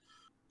aspect.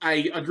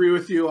 I agree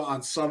with you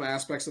on some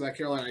aspects of that,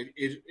 Caroline.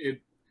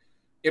 It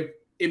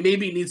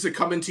maybe needs to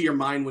come into your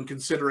mind when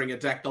considering a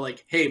deck that,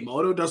 like, hey,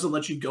 Moto doesn't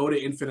let you go to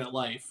infinite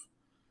life.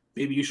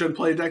 Maybe you shouldn't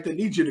play a deck that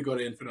needs you to go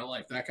to infinite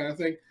life, that kind of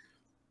thing.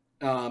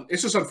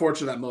 It's just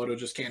unfortunate that Moto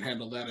just can't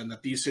handle that and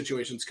that these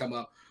situations come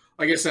up.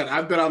 Like I said,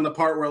 I've been on the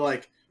part where,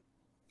 like,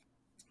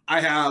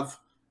 I have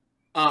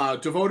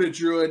Devoted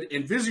Druid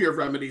and Vizier of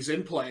Remedies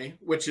in play,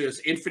 which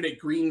is infinite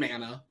green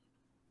mana,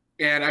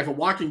 and I have a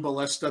Walking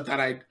Ballista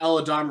that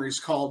Ella Domri's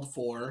called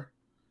for,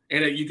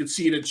 and you can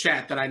see it in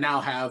chat that I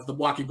now have the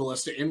Walking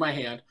Ballista in my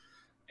hand,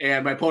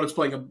 and my opponent's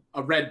playing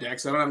a red deck,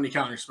 so I don't have any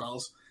counter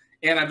spells,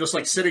 and I'm just,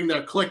 like, sitting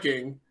there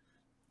clicking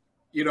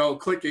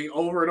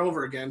over and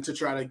over again to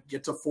try to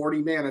get to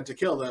 40 mana to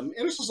kill them,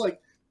 and it's just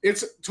like,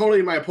 it's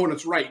totally my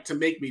opponent's right to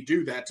make me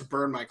do that, to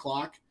burn my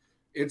clock.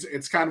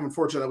 It's kind of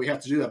unfortunate that we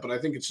have to do that, but I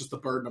think it's just the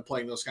burden of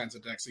playing those kinds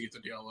of decks that you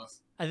have to deal with.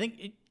 I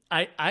think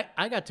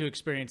I got to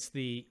experience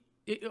you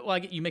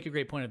make a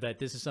great point of that.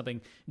 This is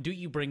something, do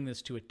you bring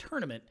this to a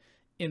tournament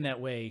in that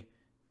way,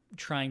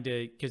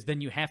 because then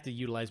you have to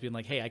utilize being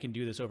like, hey, I can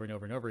do this over and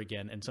over and over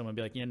again, and someone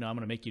be like, no, I'm going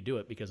to make you do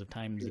it because of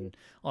times and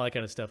all that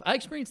kind of stuff. I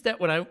experienced that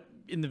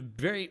in the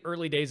very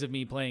early days of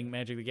me playing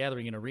Magic the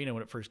Gathering in Arena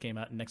when it first came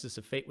out and Nexus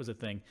of Fate was a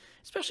thing,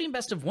 especially in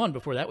Best of One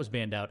before that was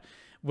banned out,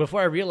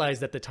 before I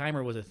realized that the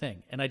timer was a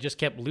thing. And I just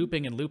kept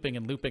looping and looping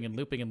and looping and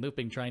looping and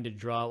looping, trying to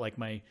draw like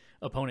my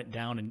opponent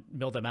down and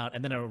mill them out.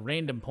 And then at a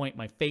random point,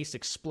 my face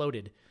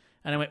exploded.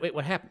 And I went, wait,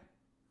 what happened?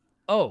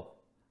 Oh,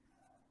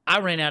 I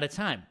ran out of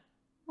time.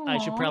 Aww. I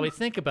should probably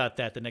think about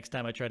that the next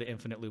time I try to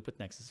infinite loop with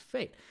Nexus of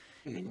Fate.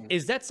 Mm-hmm.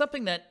 Is that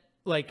something that,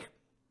 like,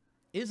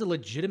 is a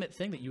legitimate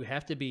thing that you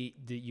have to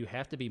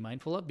be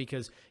mindful of,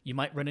 because you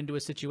might run into a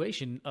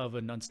situation of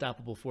an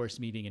unstoppable force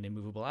meeting an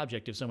immovable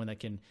object of someone that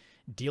can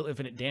deal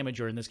infinite damage,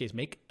 or in this case,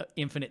 make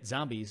infinite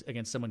zombies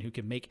against someone who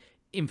can make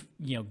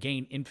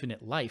gain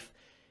infinite life.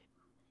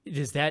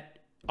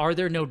 Are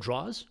there no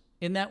draws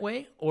in that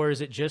way, or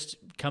is it just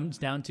comes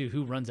down to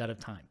who runs out of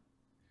time?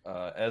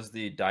 As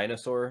the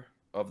dinosaur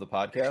of the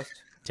podcast,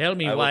 tell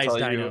me, wise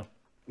Dino.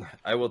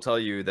 I will tell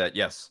you that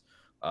yes.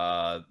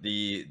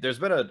 There's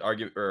been an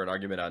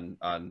argument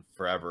on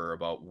forever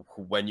about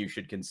when you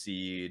should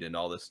concede and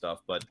all this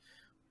stuff, but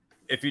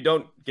if you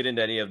don't get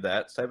into any of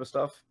that type of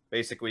stuff,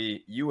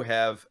 basically you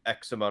have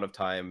X amount of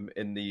time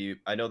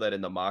I know that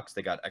in the mocks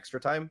they got extra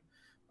time,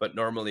 but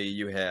normally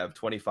you have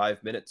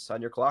 25 minutes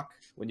on your clock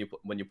when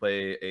you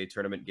play a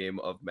tournament game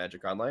of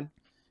Magic Online,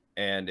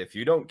 and if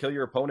you don't kill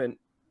your opponent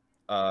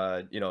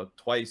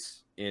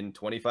twice in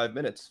 25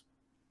 minutes,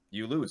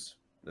 you lose.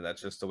 And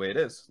that's just the way it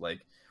is.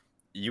 Like,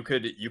 you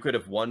could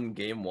have won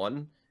game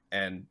 1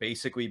 and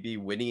basically be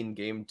winning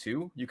game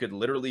 2. You could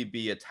literally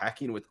be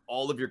attacking with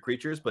all of your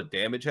creatures, but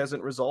damage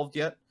hasn't resolved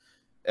yet.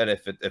 And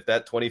if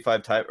that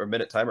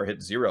 25-minute timer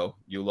hits 0,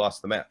 you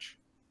lost the match.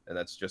 And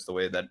that's just the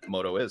way that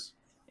Moto is.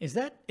 Is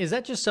that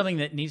just something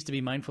that needs to be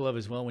mindful of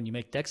as well when you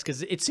make decks?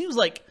 Because it seems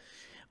like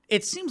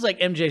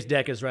MJ's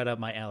deck is right up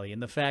my alley,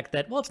 and the fact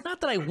that, well, it's not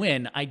that I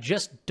win, I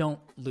just don't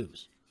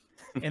lose,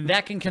 and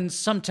that can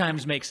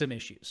sometimes make some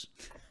issues.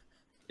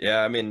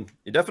 Yeah, I mean,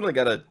 you definitely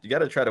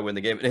gotta try to win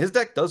the game, and his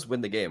deck does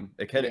win the game.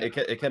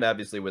 It can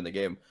obviously win the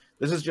game.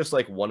 This is just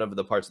like one of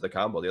the parts of the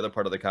combo. The other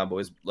part of the combo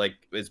is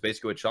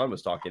basically what Sean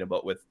was talking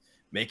about with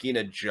making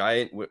a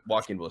giant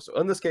walking ballista.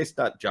 In this case,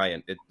 not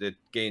giant. It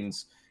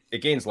gains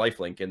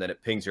lifelink, and then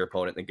it pings your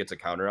opponent and gets a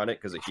counter on it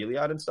because of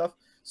Heliod and stuff.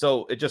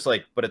 So it just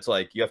but it's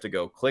like you have to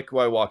go click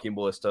my walking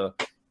ballista,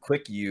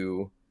 click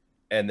you,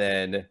 and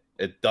then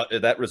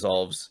that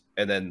resolves,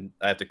 and then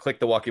I have to click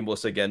the walking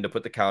ballista again to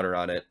put the counter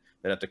on it.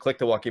 Then I have to click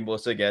the walking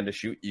ballista again to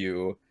shoot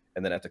you,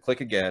 and then I have to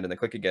click again, and then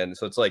click again.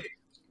 So it's like,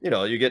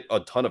 you get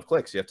a ton of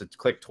clicks. You have to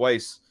click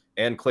twice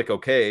and click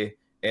OK,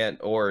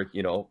 or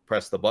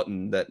press the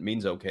button that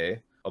means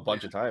OK a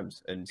bunch of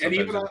times. And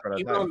even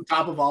on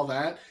top of all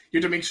that, you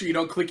have to make sure you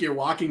don't click your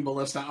walking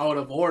ballista out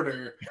of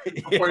order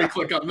before you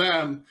click on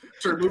them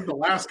to remove the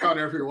last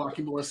counter of your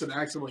walking ballista and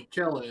accidentally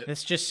kill it.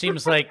 This just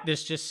seems like the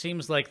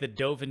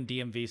Dovin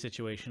DMV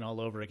situation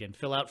all over again.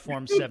 Fill out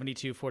form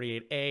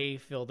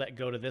 7248A,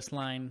 go to this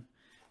line,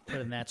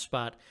 put in that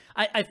spot.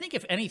 I think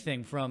if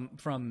anything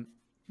from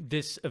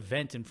this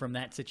event and from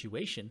that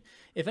situation,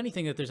 if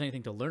anything, that there's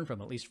anything to learn from,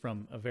 at least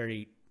from a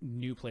very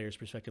new player's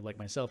perspective like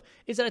myself,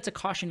 is that it's a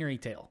cautionary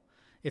tale.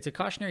 It's a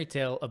cautionary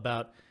tale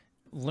about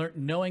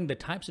knowing the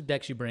types of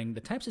decks you bring,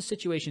 the types of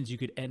situations you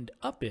could end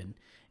up in,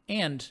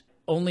 and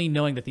only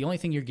knowing that the only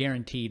thing you're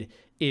guaranteed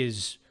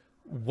is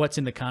what's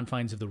in the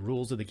confines of the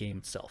rules of the game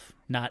itself,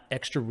 not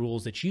extra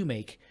rules that you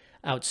make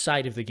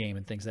outside of the game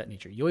and things of that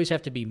nature. You always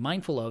have to be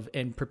mindful of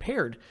and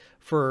prepared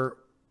for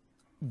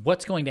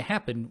what's going to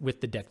happen with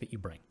the deck that you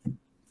bring.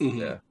 Mm-hmm.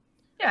 Yeah.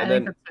 Yeah, I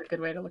think that's a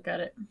good way to look at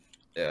it.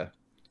 Yeah.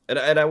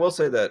 And I will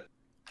say that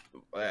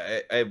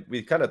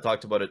we kind of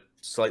talked about it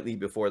slightly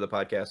before the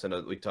podcast,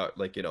 and we talked,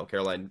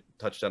 Caroline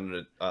touched on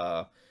it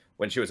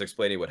when she was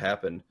explaining what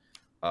happened.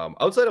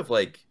 Outside of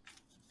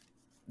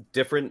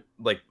different,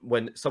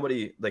 when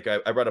somebody,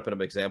 I brought up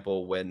an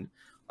example when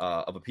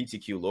of a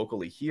PTQ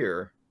locally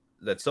here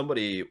that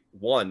somebody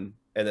won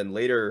and then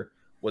later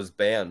was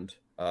banned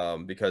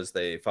because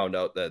they found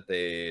out that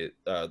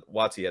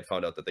WotC had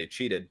found out that they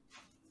cheated.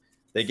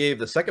 They gave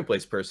the second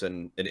place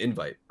person an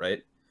invite,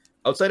 right?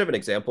 Outside of an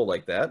example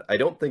like that, I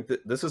don't think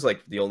that this is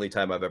the only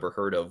time I've ever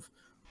heard of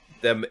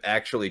them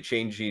actually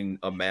changing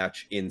a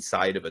match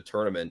inside of a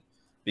tournament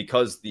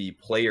because the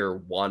player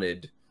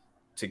wanted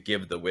to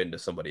give the win to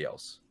somebody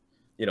else.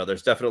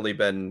 There's definitely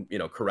been,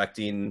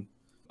 correcting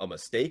a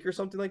mistake or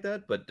something like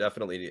that, but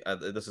definitely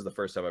this is the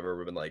first time I've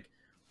ever been like,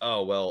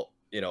 oh, well,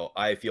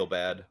 I feel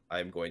bad,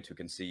 I'm going to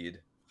concede.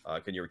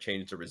 Can you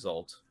change the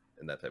result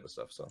and that type of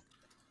stuff? So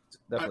it's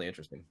definitely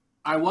interesting.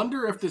 I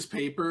wonder if this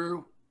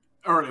paper,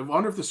 or I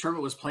wonder if this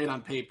tournament was played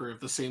on paper, if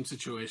the same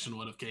situation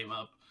would have came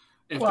up.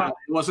 If it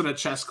wasn't a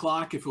chess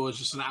clock, if it was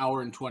just an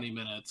hour and 20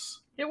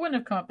 minutes. It wouldn't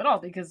have come up at all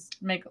because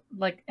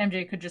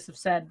MJ could just have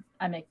said,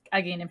 I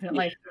gain infinite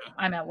life.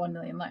 I'm at 1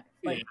 million life.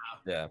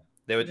 Yeah.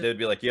 They'd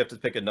be like, you have to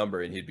pick a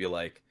number, and he'd be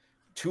like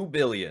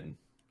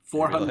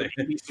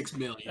 2,486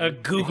 million. A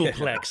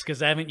Googleplex,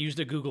 because I haven't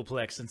used a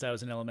Googleplex since I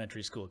was in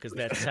elementary school, because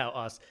that's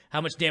how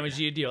much damage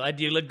do you deal? I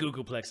deal a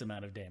Googleplex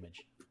amount of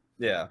damage.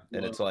 Yeah,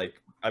 and it's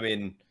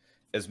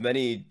as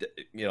many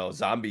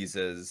zombies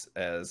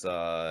as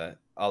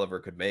Oliver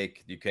could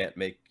make, you can't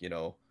make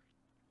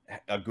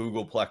a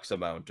Googleplex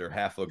amount or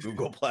half a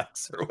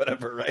Googleplex or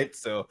whatever, right?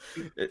 So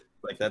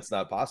that's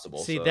not possible.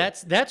 See, so.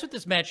 that's what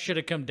this match should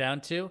have come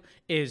down to,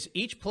 is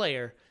each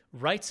player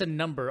writes a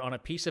number on a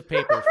piece of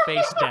paper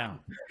face down,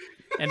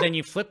 and then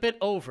you flip it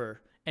over,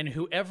 and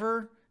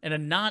a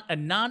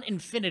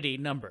non-infinity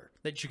number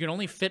that you can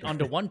only fit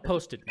onto one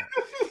Post-it note.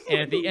 And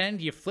at the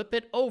end, you flip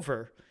it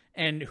over,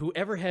 and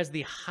whoever has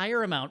the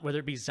higher amount, whether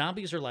it be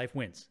zombies or life,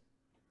 wins.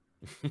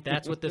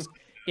 That's what this.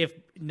 If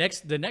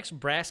the next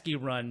Brasky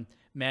run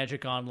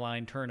Magic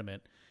Online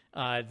tournament,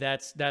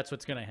 that's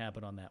what's going to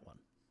happen on that one.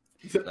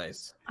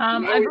 Nice.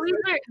 I believe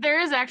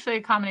there is actually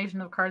a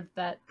combination of cards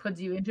that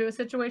puts you into a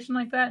situation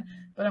like that,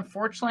 but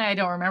unfortunately I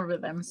don't remember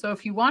them. So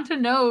if you want to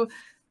know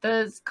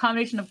the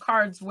combination of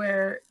cards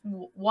where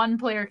one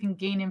player can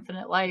gain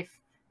infinite life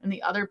and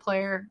the other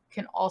player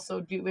can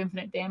also do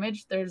infinite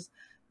damage,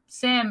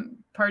 Sam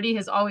Pardee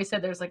has always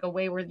said there's like a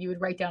way where you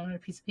would write down on a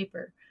piece of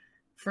paper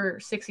for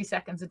 60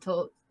 seconds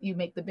until you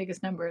make the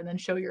biggest number and then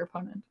show your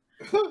opponent.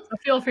 So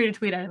feel free to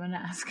tweet at him and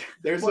ask.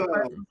 There's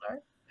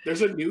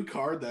a new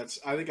card that's,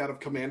 I think, out of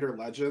Commander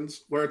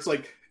Legends, where it's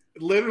like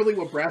literally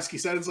what Brasky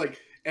said. It's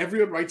like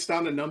everyone writes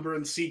down a number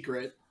in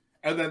secret,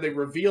 and then they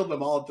reveal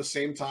them all at the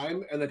same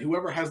time, and then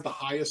whoever has the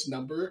highest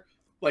number,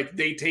 like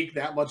they take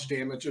that much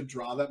damage and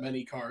draw that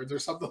many cards or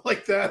something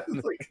like that.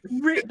 Like,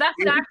 that's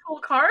an actual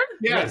card?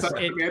 Yeah, Yes,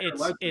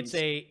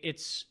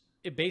 it's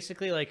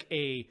basically like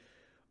a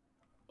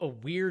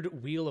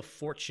weird Wheel of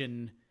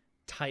Fortune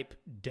type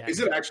deck. Is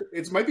it actually?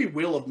 It might be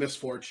Wheel of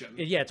Misfortune.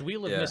 Yeah, it's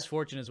Wheel of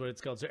Misfortune is what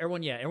it's called. So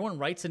everyone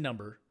writes a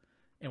number,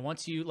 and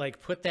once you like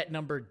put that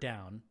number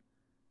down,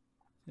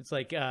 it's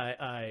like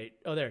there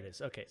it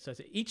is. Okay, so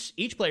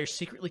each player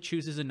secretly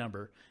chooses a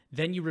number,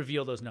 then you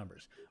reveal those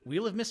numbers.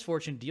 Wheel of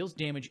Misfortune deals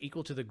damage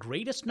equal to the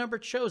greatest number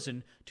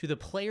chosen to the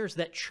players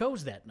that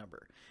chose that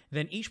number.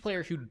 Then each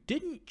player who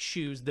didn't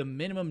choose the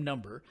minimum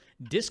number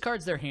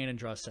discards their hand and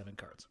draws 7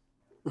 cards.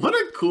 What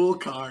a cool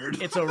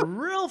card. It's a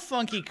real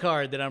funky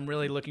card that I'm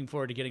really looking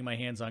forward to getting my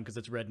hands on because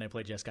it's red and I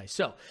play Jeskai.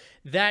 So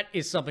that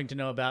is something to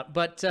know about.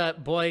 But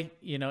boy,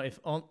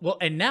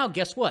 and now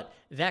guess what?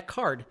 That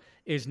card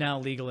is now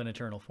legal in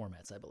Eternal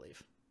formats, I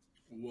believe.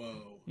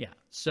 Whoa. Yeah.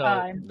 So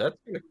that's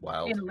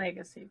wild. In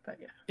Legacy, but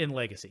yeah. In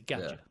Legacy.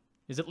 Gotcha. Yeah.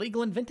 Is it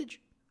legal in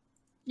Vintage?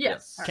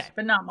 Yes. Okay.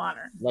 But not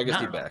Modern.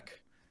 Legacy Not back.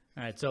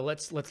 All right, so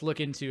let's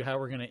look into how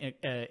we're going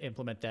to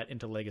implement that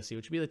into Legacy,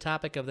 which will be the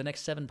topic of the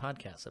next 7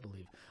 podcasts, I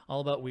believe. All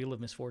about Wheel of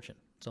Misfortune.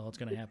 That's all that's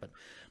going to happen.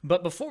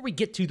 But before we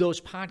get to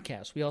those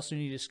podcasts, we also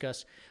need to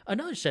discuss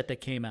another set that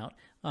came out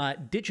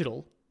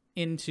digital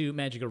into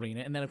Magic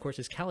Arena, and that, of course,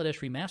 is Kaladesh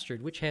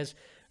Remastered, which has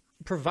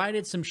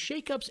provided some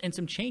shakeups and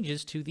some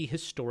changes to the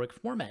Historic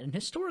format. And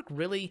Historic,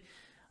 really,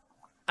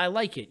 I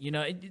like it.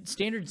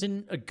 Standard's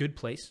in a good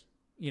place,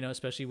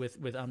 especially with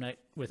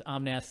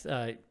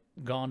Omnath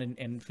gone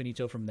and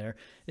finito from there.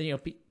 Then,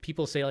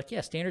 people say like,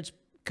 yeah, Standard's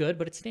good,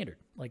 but it's Standard.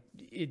 Like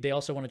they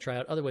also want to try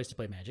out other ways to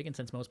play Magic, and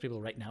since most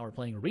people right now are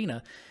playing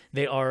Arena,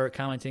 they are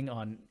commenting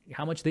on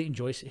how much they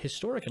enjoy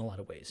Historic in a lot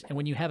of ways. And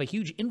when you have a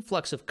huge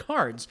influx of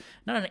cards,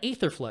 not an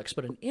Aetherflux,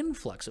 but an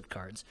influx of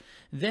cards,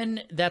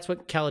 then that's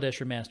what Kaladesh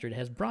Remastered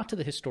has brought to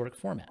the Historic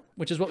format,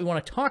 which is what we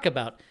want to talk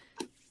about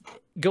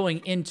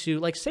going into,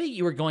 like, say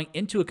you were going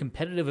into a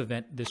competitive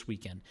event this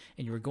weekend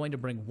and you were going to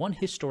bring one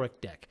Historic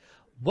deck.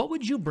 What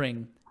would you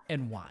bring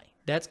and why?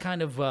 That's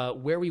kind of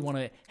where we want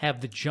to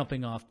have the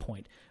jumping off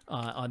point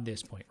on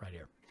this point right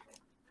here.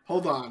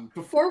 Hold on.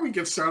 Before we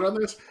get started on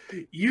this,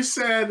 you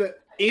said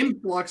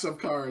influx of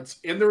cards,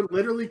 and there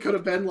literally could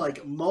have been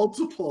like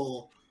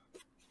multiple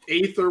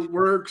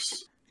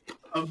Aetherworks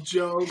of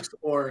jokes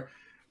or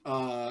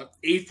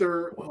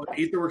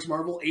Aetherworks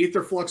Marvel,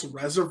 Aetherflux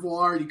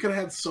Reservoir. You could have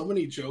had so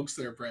many jokes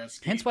there,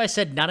 Brasky. Hence why I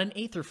said not an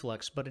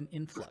Aetherflux, but an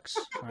influx.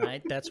 All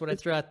right, that's what I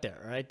threw out there.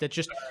 All right, that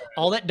just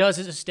all that does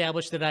is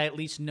establish that I at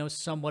least know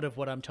somewhat of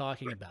what I'm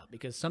talking about,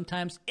 because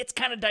sometimes it's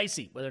kind of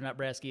dicey whether or not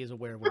Brasky is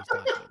aware of what he's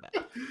talking about.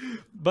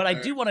 But I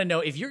do want to know,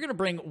 if you're going to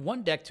bring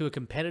one deck to a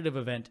competitive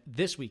event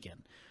this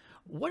weekend,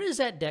 what is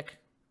that deck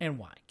and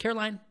why?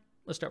 Caroline,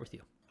 let's start with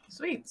you.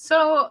 Sweet.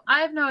 So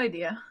I have no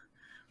idea.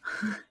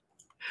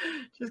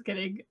 Just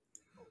kidding.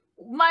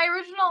 My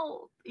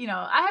original,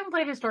 I haven't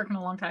played Historic in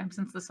a long time,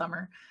 since the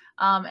summer.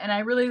 And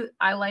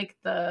I liked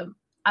the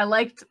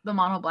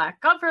mono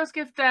black Godfarrow's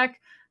Gift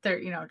deck.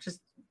 They're, just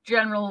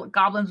general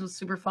Goblins was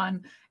super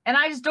fun. And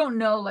I just don't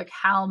know like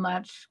how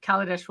much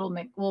Kaladesh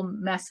will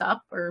mess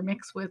up or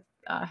mix with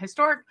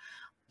Historic.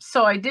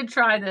 So I did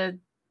try the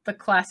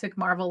classic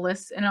Marvel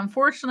lists, and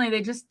unfortunately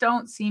they just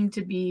don't seem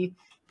to be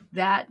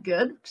that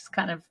good, which is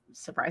kind of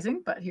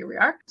surprising, but here we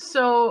are.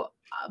 So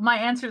my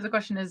answer to the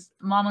question is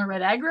mono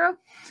red aggro.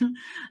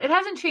 It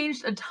hasn't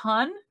changed a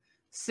ton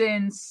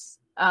since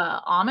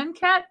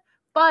Amonkhet,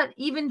 but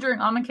even during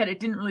Amonkhet, it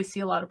didn't really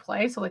see a lot of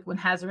play. So like when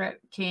Hazoret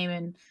came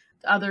and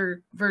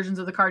other versions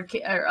of the card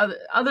or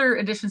other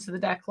additions to the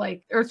deck,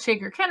 like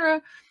Earthshaker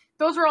Kenra,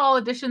 those were all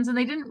additions, and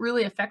they didn't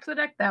really affect the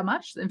deck that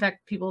much. In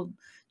fact, people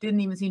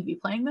didn't even seem to be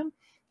playing them.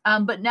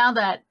 But now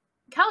that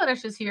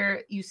Kaladesh is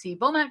here, you see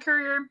Bomat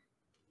Courier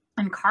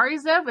and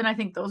Karizev, and I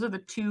think those are the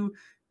two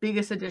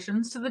biggest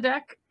additions to the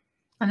deck.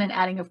 And then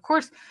adding, of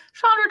course,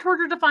 Chandra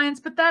Torture Defiance,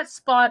 but that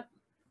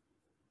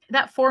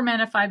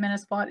 4-mana, 5-mana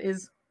spot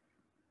is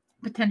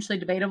potentially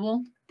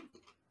debatable.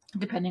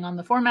 depending on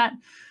the format.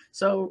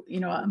 So,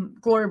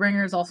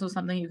 Glorybringer is also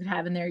something you could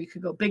have in there. You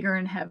could go bigger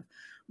and have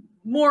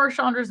more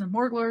Chandras and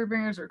more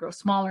Glorybringers, or go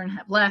smaller and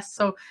have less.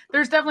 So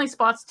there's definitely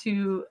spots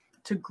to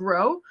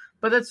grow,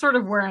 but that's sort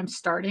of where I'm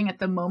starting at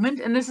the moment.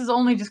 And this is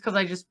only just because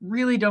I just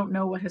really don't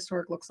know what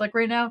Historic looks like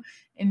right now.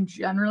 And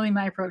generally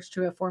my approach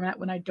to a format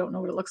when I don't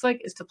know what it looks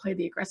like is to play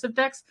the aggressive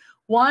decks.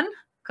 One,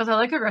 because I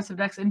like aggressive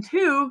decks, and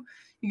two,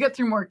 you get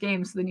through more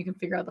games, so then you can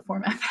figure out the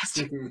format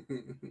faster.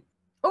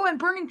 Oh, and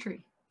Burning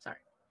Tree. Sorry.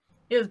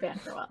 It was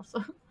banned for a while,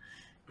 so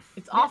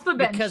it's off the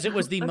bench. Because it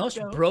was the Let's most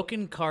go.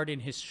 broken card in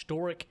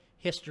Historic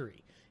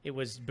history. It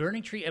was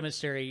Burning Tree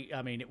Emissary.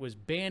 I mean, it was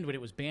banned when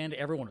it was banned.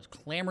 Everyone was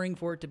clamoring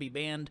for it to be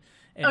banned.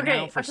 And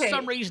now, for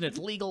some reason, it's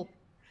legal.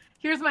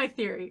 Here's my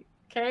theory,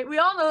 okay? We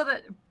all know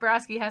that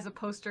Brasky has a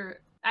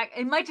poster.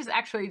 It might just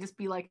actually just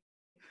be like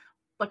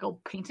a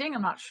painting,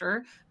 I'm not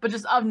sure, but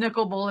just of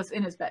Nicol Bolas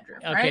in his bedroom,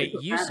 right? Okay,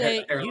 you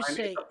say It's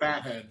a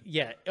fathead.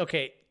 yeah,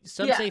 okay.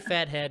 Some say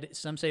fathead,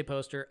 some say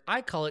poster.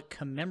 I call it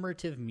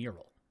commemorative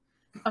mural.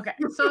 Okay,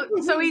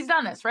 so he's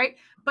done this, right?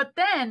 But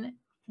then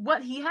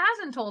what he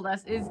hasn't told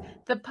us is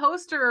the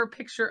poster or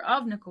picture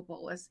of Nicol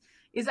Bolas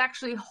is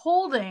actually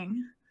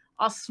holding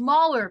a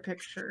smaller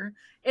picture.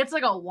 It's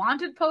like a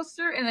wanted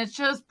poster, and it's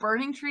just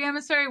Burning Tree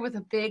Emissary with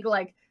a big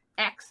like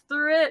X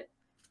through it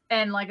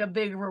and like a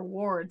big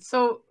reward.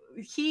 So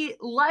he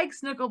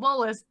likes Nicol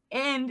Bolas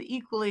and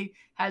equally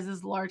has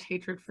this large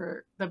hatred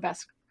for the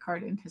best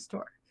card in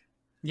Historic.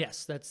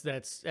 Yes, that's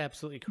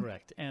absolutely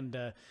correct. And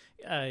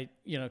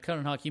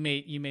Conan Hawk, you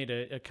made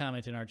a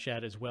comment in our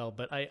chat as well.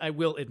 But I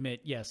will admit,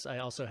 yes, I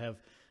also have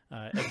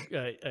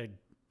a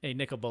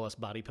Nicol Bolas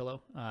body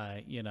pillow.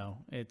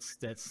 It's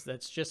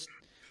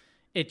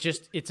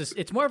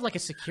more of like a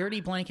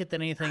security blanket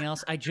than anything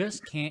else. I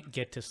just can't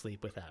get to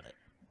sleep without it.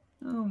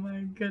 Oh my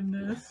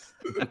goodness.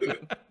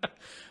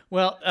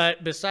 Well,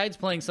 besides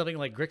playing something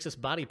like Grixis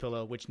Body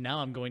Pillow, which now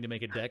I'm going to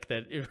make a deck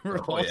that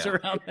revolves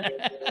around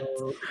that.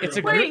 It's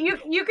a Wait,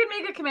 you can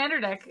make a commander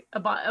deck.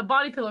 A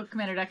Body Pillow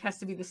commander deck has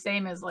to be the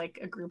same as like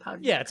a group hug.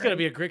 Yeah, deck, it's gonna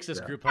be a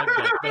Grixis group hug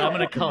deck, but I'm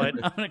gonna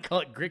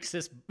call it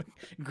Grixis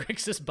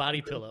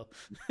Body Pillow.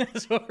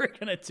 That's what we're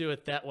gonna do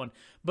with that one.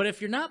 But if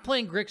you're not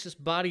playing Grixis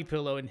Body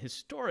Pillow in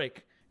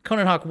Historic,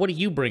 Conan Hawk, what are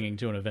you bringing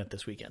to an event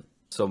this weekend?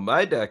 So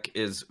my deck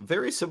is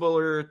very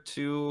similar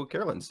to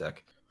Caroline's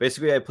deck.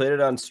 Basically, I played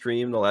it on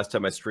stream the last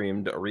time I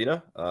streamed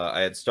Arena. I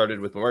had started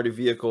with Mardu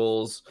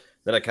vehicles.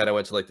 Then I kind of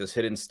went to like this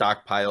hidden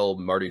stockpile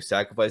Mardu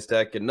sacrifice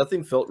deck, and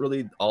nothing felt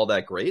really all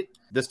that great.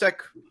 This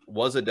deck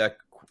was a deck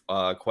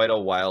quite a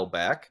while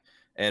back,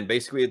 and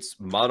basically it's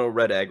mono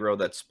red aggro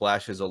that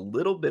splashes a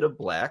little bit of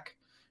black.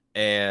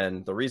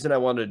 And the reason I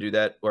wanted to do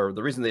that, or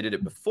the reason they did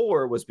it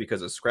before, was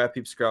because of Scrap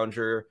Heap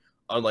Scrounger,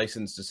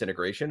 Unlicensed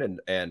Disintegration,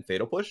 and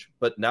Fatal Push.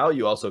 But now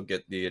you also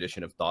get the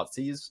addition of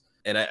Thoughtseize.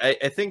 And I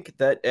think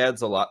that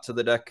adds a lot to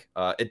the deck.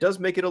 It does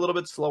make it a little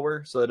bit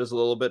slower, so that is a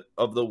little bit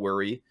of the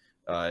worry.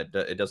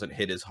 It doesn't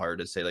hit as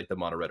hard as, say, like the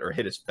mono red, or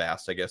hit as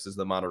fast, I guess, as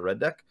the mono red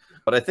deck.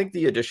 But I think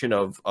the addition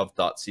of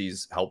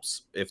Thoughtseize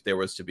helps if there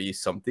was to be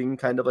something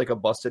kind of like a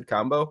busted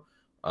combo,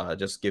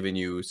 just giving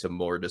you some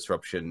more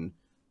disruption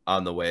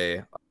on the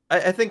way.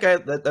 I think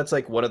that's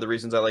like one of the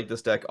reasons I like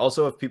this deck.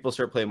 Also, if people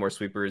start playing more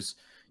sweepers,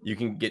 you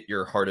can get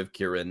your Heart of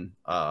Kirin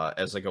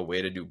as like a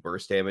way to do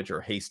burst damage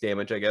or haste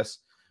damage, I guess.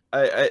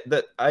 I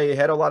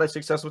had a lot of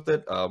success with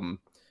it.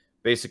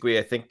 Basically,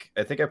 I think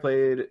I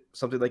played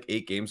something like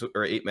 8 games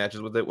or 8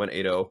 matches with it, went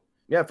 8-0.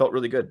 Yeah, it felt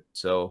really good.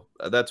 So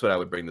that's what I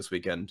would bring this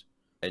weekend.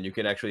 And you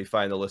can actually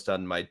find the list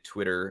on my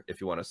Twitter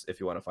if you want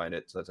to find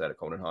it. So that's at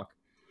Conan Hawk.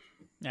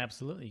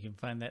 Absolutely, you can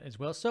find that as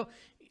well. So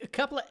a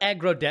couple of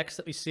aggro decks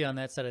that we see on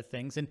that side of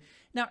things. And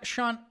now,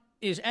 Sean,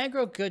 is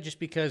aggro good just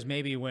because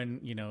maybe when,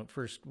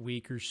 first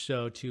week or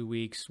so, 2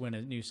 weeks, when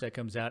a new set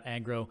comes out,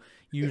 aggro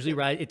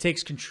usually it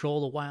takes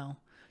control a while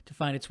to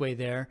find its way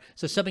there.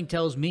 So something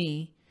tells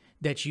me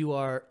that you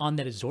are on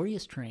that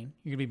Azorius train.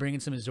 You're going to be bringing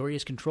some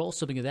Azorius control,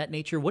 something of that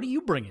nature. What are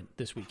you bringing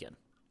this weekend?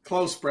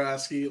 Close,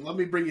 Brasky. Let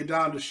me bring you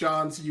down to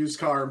Sean's Used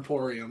Car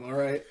Emporium, all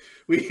right?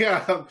 We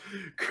have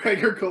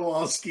Gregor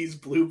Kowalski's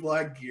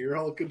blue-black gear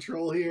hull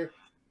control here.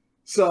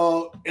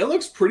 So it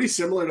looks pretty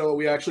similar to what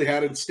we actually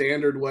had in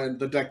Standard when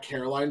the deck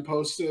Caroline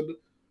posted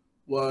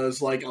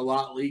was like a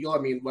lot legal. I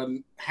mean,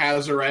 when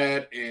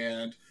Hazoret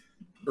and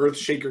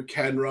Earthshaker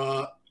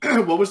Kenra,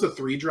 what was the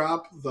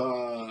 3-drop?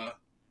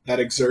 That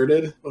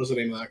Exerted? What was the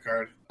name of that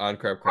card?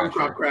 On-Crop Crasher.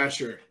 On-Crop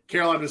Crasher.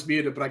 Caroline was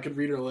muted, but I could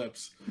read her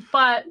lips.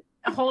 But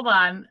hold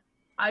on.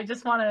 I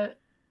just want to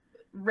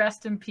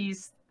rest in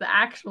peace the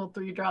actual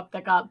 3-drop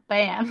that got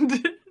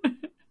banned,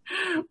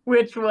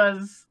 which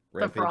was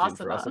Rampaging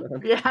the Ferocidon.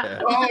 Ferocidon.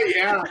 Yeah. Oh,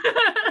 yeah.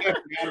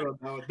 I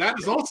don't know. That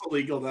is also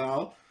legal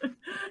now.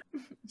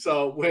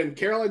 So when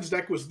Caroline's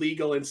deck was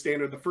legal in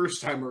Standard the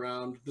first time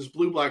around, this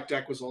blue-black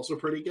deck was also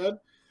pretty good.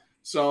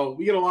 So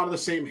we get a lot of the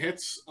same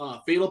hits.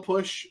 Fatal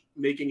Push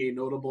making a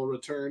notable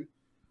return.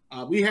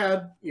 We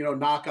had,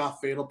 knockoff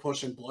Fatal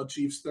Push and Blood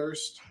Chief's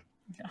Thirst.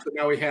 Yeah. So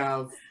now we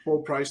have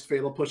full-priced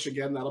Fatal Push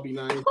again. That'll be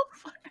nice.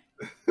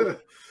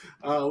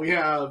 We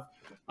have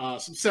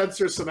some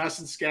sensors, some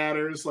essence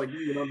scatters, like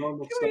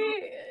normal stuff.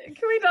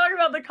 Can we talk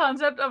about the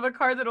concept of a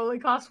card that only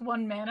costs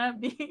 1 mana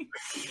being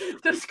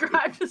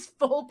described as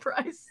full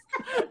price?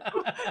 Did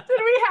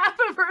we have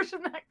a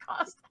version that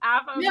cost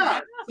half of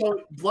mana?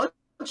 So Blood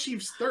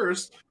Chief's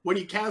Thirst, when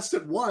you cast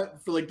it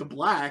for like the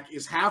black,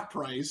 is half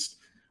priced.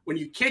 When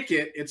you kick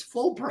it, it's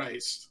full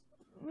priced.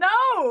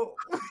 No.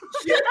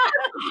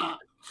 Yeah.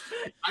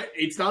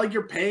 It's not like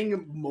you're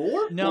paying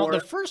more. No, the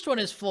first one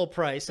is full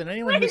price, and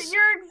anyone Wait,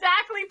 you're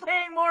exactly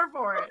paying more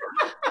for it.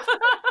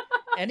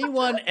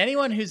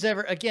 anyone who's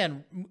ever,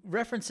 again,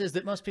 references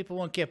that most people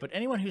won't get, but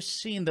anyone who's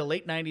seen the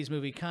late 90s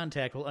movie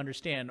Contact will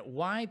understand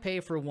why pay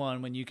for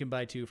one when you can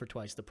buy two for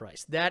twice the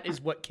price. That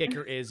is what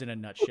Kicker is in a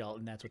nutshell,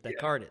 and that's what that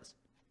card is.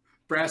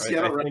 Brassy,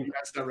 I don't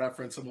recognize that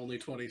reference. I'm only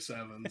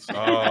 27. So.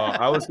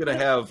 I was gonna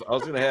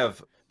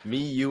have me,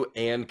 you,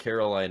 and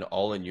Caroline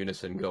all in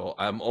unison go,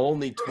 I'm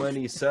only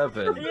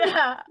 27.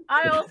 Yeah,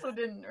 I also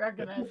didn't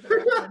recognize the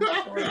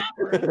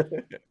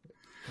reference.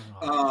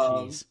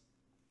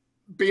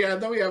 But yeah,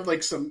 then we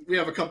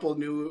have a couple of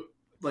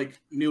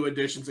new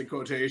additions and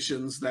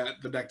quotations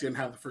that the deck didn't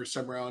have the first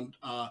time around.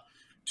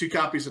 2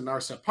 copies of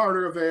Narset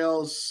Parter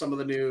avails, some of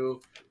the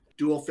new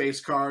dual face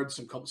cards,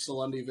 some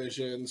Selendi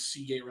Vision,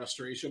 Seagate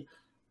Restoration.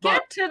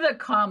 Get to the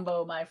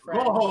combo, my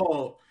friend.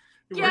 Oh,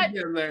 get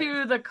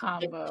to the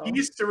combo.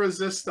 Piece de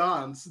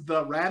resistance,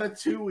 the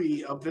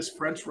ratatouille of this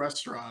French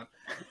restaurant,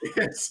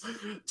 is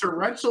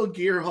Torrential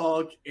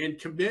Gearhulk and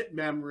Commit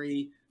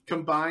Memory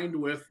combined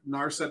with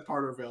Narset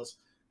Parter Veils.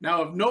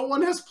 Now, if no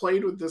one has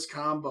played with this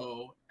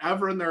combo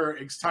ever in their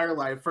entire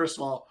life, first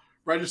of all,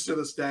 register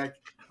this deck.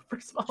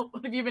 First of all,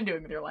 what have you been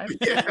doing with your life?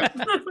 Yeah,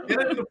 get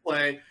it into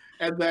play,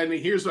 and then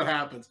here's what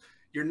happens.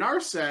 Your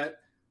Narset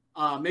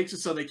makes it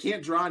so they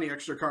can't draw any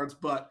extra cards,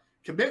 but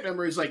Commit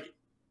Memory is like,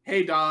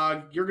 hey,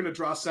 dog, you're going to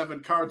draw 7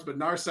 cards, but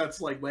Narset's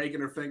like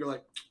wagging her finger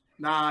like,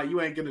 nah,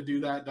 you ain't going to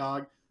do that,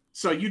 dog.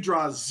 So you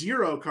draw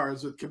 0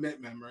 cards with Commit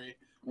Memory.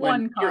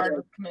 1 card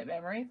with Commit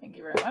Memory. Thank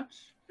you very much.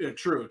 Yeah,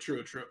 true.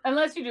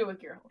 Unless you do it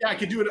with Gearhulk. Yeah, I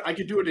could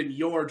do it in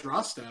your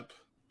draw step.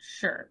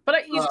 Sure.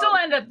 But you still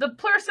end up, the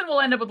person will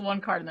end up with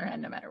 1 card in their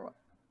hand no matter what.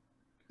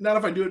 Not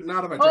if I do it,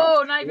 not if I draw.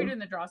 Oh, not if you're doing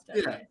the draw step.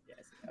 Yeah. Right. Yes.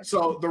 Okay.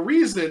 So the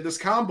reason this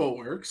combo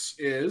works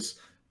is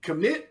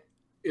Commit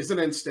is an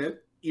instant,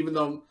 even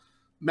though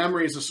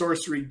Memory is a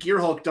sorcery.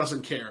 Gearhulk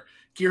doesn't care.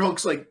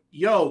 Gearhulk's like,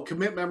 yo,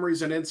 Commit Memory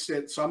is an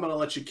instant, so I'm going to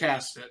let you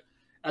cast it.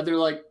 And they're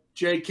like,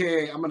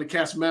 JK, I'm going to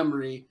cast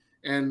Memory,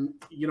 and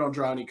you don't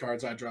draw any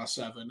cards. I draw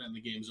 7, and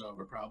the game's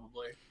over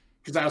probably.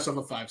 Because I also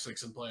have a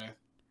 5/6 in play.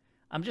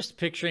 I'm just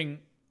picturing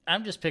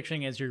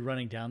as you're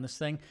running down this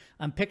thing,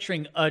 I'm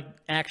picturing an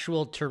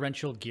actual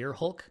Torrential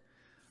Gearhulk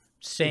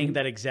saying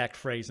that exact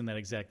phrase in that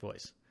exact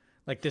voice.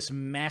 Like this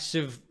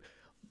massive,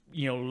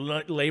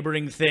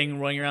 laboring thing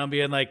running around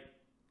being like,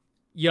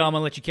 yo, I'm going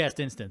to let you cast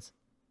instants.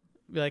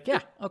 Be like,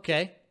 yeah,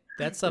 okay.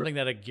 That's something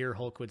that a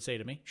Gearhulk would say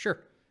to me. Sure.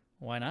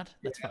 Why not?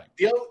 That's fine.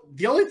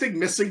 The only thing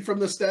missing from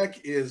this deck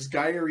is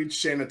Gaia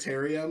Reach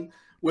Sanitarium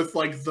with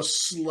like the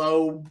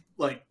slow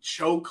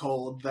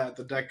chokehold that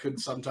the deck could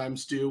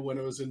sometimes do when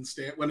it was in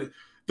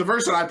the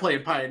version I play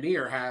in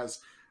Pioneer has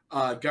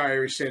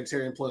Gaia Reach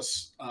Sanitarium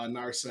plus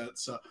Narset.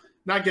 So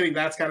not getting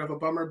that's kind of a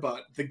bummer,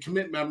 but the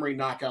Commit Memory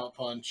knockout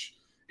punch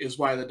is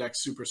why the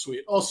deck's super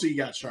sweet. Also, you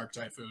got Shark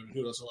Typhoon.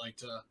 Who doesn't like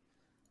to,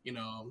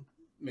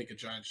 make a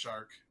giant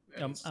shark?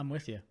 I'm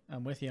with you.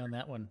 I'm with you on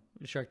that one.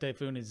 Shark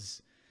Typhoon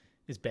is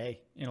bae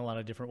in a lot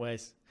of different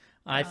ways.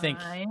 I think.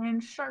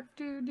 Shark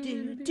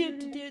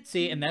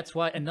See, and that's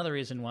why another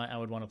reason why I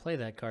would want to play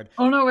that card.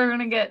 Oh no, we're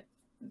gonna get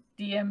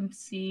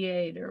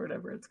DMCA'd or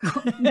whatever it's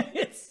called.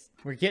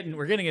 We're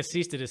getting a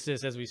cease to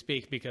desist as we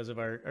speak because of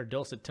our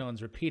dulcet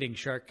tones repeating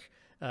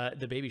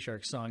the Baby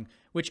Shark song,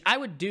 which I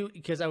would do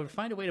because I would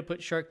find a way to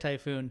put Shark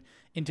Typhoon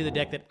into the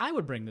deck that I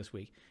would bring this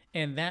week,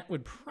 and that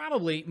would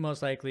probably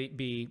most likely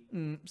be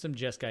some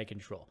Jeskai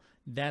control.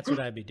 That's what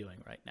I'd be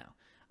doing right now.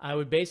 I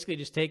would basically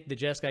just take the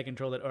Jeskai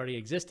control that already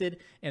existed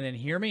and then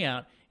hear me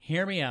out.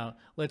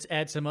 Let's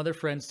add some other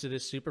friends to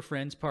this Super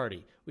Friends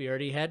party. We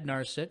already had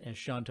Narset, as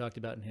Sean talked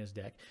about in his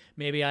deck.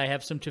 Maybe I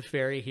have some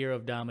Teferi, Hero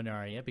of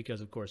Dominaria,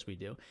 because of course we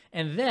do.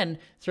 And then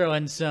throw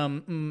in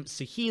some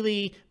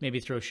Saheeli,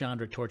 maybe throw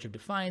Chandra Torch of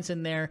Defiance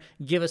in there,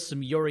 give us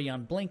some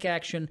Yorion Blink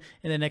action,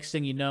 and the next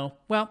thing you know,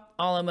 well,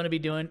 all I'm going to be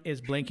doing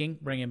is blinking,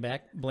 bringing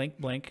back, blink,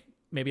 blink,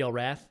 maybe I'll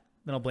Wrath.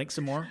 Then I'll blink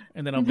some more,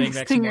 and then I'll blink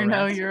back some more. Next thing you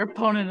know, your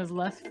opponent has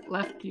left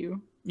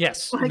you.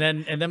 Yes, and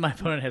then my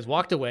opponent has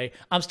walked away.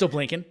 I'm still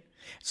blinking,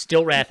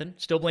 still wrathing,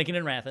 still blinking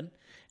and wrathing.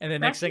 And the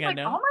next thing I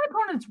know, all my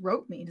opponents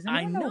wrote me. Does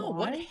I anyone know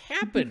what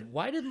happened.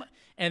 Why did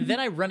and then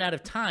I run out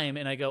of time,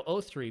 and I go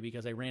 0-3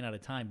 because I ran out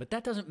of time. But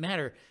that doesn't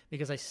matter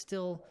because I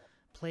still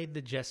played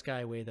the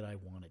Jeskai way that I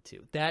wanted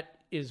to. That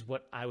is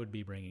what I would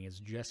be bringing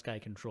is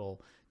Jeskai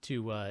control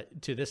to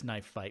this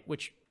knife fight,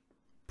 which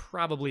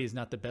probably is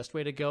not the best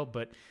way to go,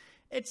 but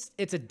It's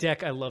a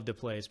deck I love to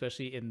play,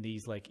 especially in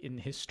these like in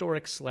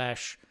historic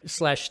slash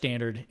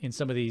standard. In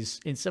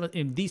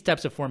these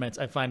types of formats,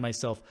 I find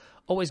myself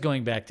always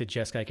going back to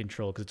Jeskai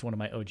Control because it's one of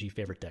my OG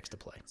favorite decks to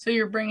play. So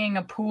you're bringing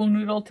a pool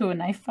noodle to a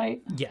knife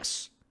fight?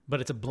 Yes, but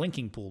it's a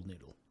blinking pool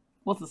noodle.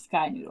 Well, it's a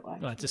sky noodle.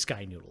 Actually. Well, it's a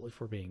sky noodle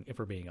if we're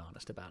being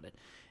honest about it.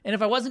 And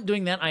if I wasn't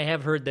doing that, I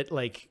have heard that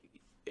like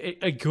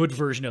a good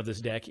version of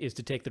this deck is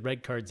to take the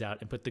red cards out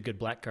and put the good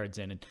black cards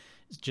in and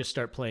just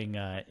start playing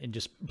and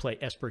just play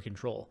Esper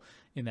Control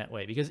in that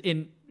way. Because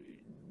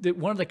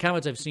one of the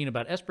comments I've seen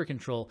about Esper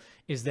Control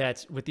is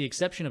that with the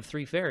exception of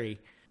 3 Fairy,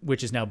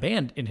 which is now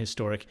banned in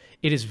Historic,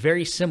 it is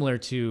very similar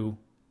to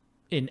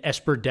an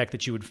Esper deck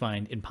that you would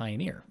find in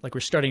Pioneer. Like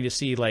we're starting to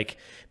see like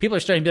people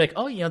are starting to be like,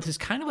 oh, this is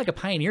kind of like a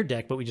Pioneer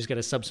deck, but we just got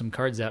to sub some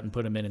cards out and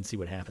put them in and see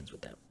what happens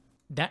with them.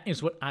 That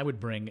is what I would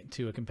bring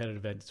to a competitive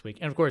event this week.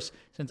 And of course,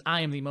 since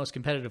I am the most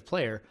competitive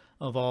player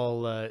of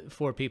all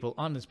 4 people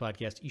on this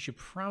podcast, you should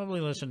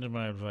probably listen to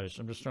my advice.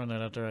 I'm just throwing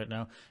that out there right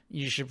now.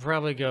 You should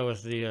probably go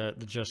with the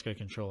Jeskai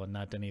Control and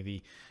not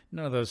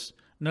none of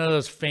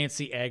those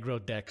fancy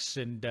aggro decks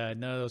and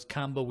none of those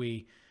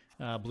combo-y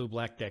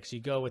blue-black decks. You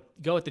go with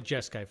the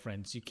Jeskai,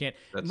 friends. You can't.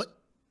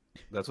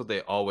 That's what they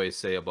always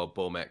say about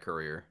Bomat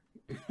Courier.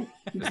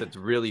 Is it's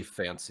really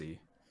fancy.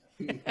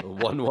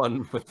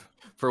 1/1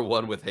 for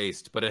 1 with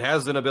haste, but it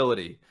has an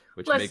ability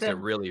which makes it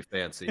really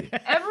fancy.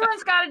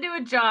 Everyone's got to do a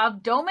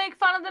job. Don't make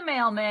fun of the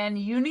mailman.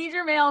 You need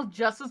your mail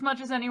just as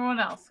much as anyone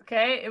else.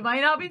 Okay, it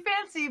might not be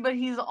fancy, but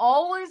he's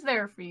always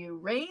there for you.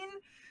 Rain,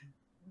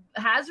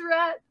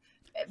 Hazoret,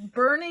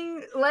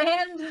 burning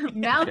land,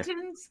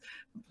 mountains,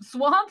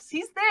 swamps.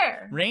 He's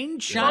there. Rain,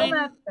 shine,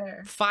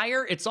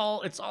 fire. It's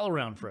all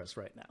around for us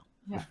right now.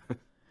 Yeah.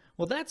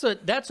 Well, that's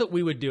what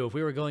we would do if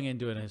we were going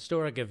into an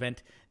historic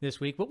event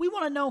this week. But we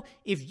want to know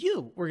if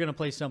you were going to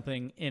play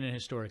something in an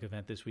historic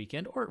event this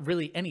weekend, or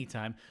really any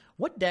time.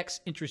 What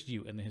decks interest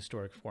you in the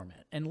historic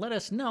format? And let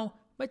us know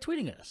by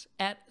tweeting at us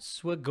at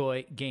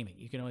Swagoi Gaming.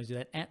 You can always do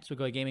that at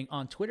Swagoi Gaming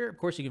on Twitter. Of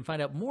course, you can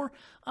find out more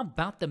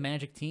about the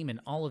Magic team and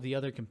all of the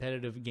other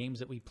competitive games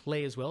that we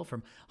play as well,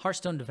 from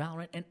Hearthstone to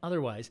Valorant and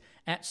otherwise,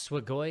 at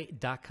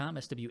swagoi.com,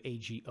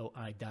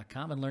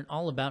 SWAGOI.com, and learn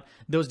all about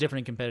those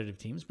different competitive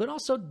teams. But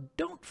also,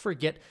 don't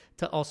forget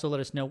to also let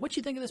us know what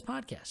you think of this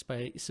podcast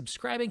by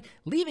subscribing,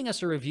 leaving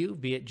us a review,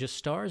 be it just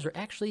stars or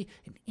actually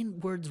an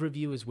in-words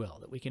review as well,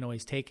 that we can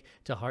always take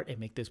to heart and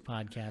make this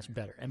podcast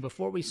better. And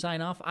before we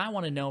sign off, I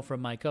want to know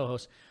from my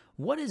co-hosts,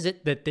 what is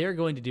it that they're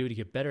going to do to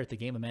get better at the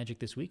game of Magic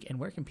this week, and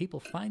where can people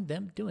find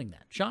them doing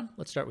that? Sean,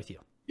 let's start with you.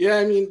 Yeah,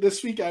 I mean,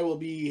 this week I will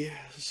be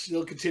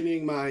still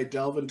continuing my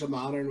delve into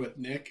Modern with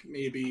Nick,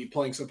 maybe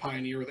playing some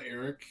Pioneer with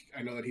Eric.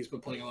 I know that he's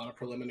been playing a lot of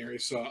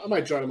preliminaries, so I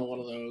might join him on one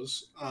of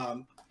those.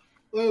 Other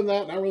than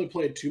that, not really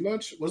played too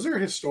much. Was there a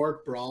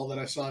Historic Brawl that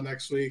I saw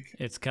next week?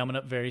 It's coming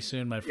up very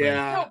soon, my friend.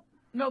 Yeah.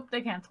 Nope,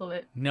 they canceled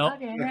it. Nope.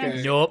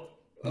 Okay. Nope.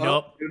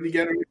 Nope. Did we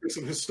get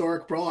some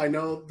Historic Brawl? I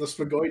know the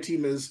Swagoi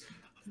team is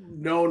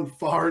known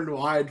far and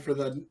wide for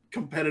the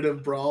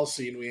competitive brawl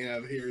scene we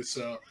have here,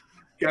 so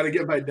got to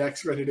get my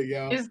decks ready to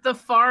go. Is the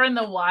far and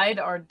the wide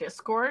our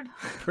Discord?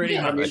 Pretty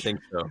much. I think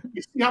so.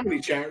 You see how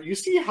many you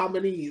see how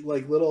many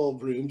like little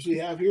rooms we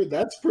have here?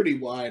 That's pretty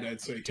wide,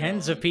 I'd say.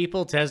 Tens of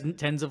people,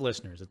 tens of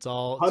listeners. It's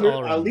all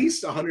at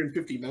least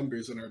 150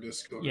 members in our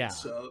Discord. Yeah.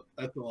 So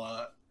that's a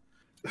lot.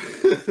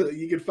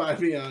 You can find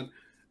me on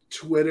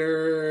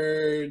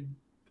Twitter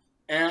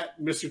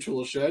at Mr.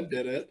 Toolshed,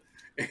 did it,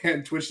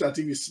 and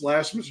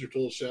twitch.tv/Mr.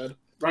 Toolshed.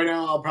 Right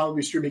now, I'll probably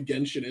be streaming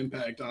Genshin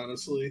Impact,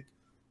 honestly,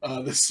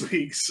 this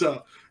week.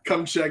 So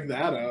come check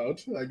that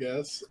out, I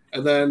guess.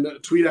 And then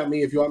tweet at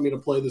me if you want me to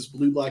play this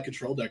blue-black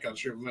control deck on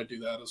stream. I might do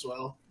that as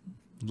well.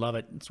 Love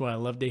it. That's what I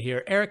love to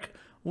hear. Eric,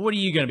 what are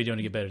you going to be doing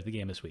to get better at the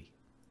game this week?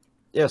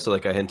 Yeah, so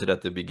like I hinted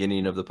at the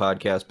beginning of the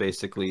podcast,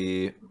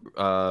 basically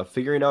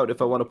figuring out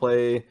if I want to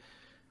play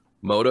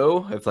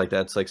Moto, if like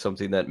that's like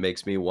something that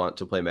makes me want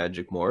to play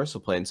Magic more. So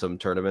playing some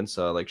tournaments,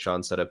 like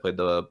Sean said, I played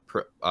the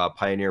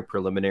Pioneer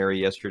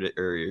Preliminary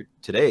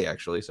today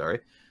actually.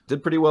 Sorry,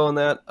 did pretty well in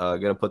that.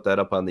 Gonna put that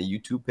up on the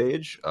YouTube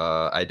page.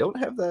 I don't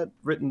have that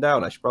written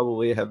down. I should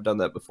probably have done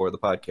that before the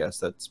podcast.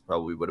 That's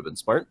probably would have been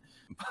smart,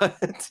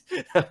 but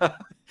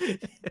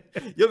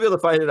you'll be able to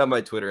find it on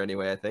my Twitter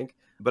anyway, I think.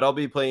 But I'll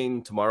be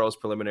playing tomorrow's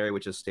preliminary,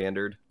 which is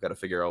standard. Got to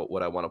figure out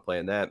what I want to play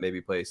in that.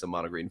 Maybe play some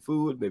mono green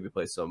food. Maybe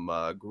play some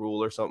Gruul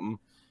or something.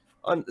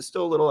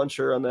 Still a little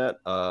unsure on that.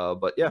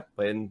 But yeah,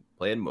 playing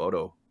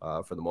Moto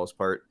for the most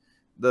part.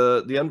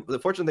 The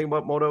fortunate thing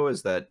about Moto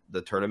is that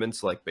the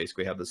tournaments like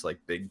basically have this like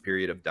big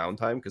period of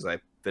downtime because I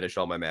finish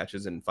all my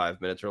matches in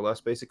 5 minutes or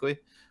less basically.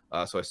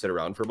 So I sit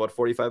around for about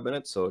 45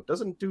 minutes. So it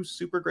doesn't do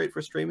super great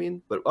for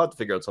streaming, but I'll have to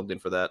figure out something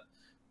for that.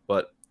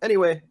 But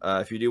anyway,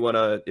 if you do want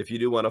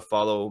to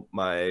follow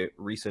my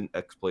recent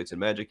exploits in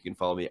Magic, you can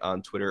follow me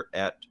on Twitter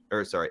at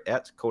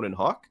Conan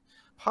Hawk.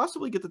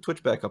 Possibly get the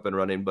Twitch back up and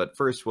running, but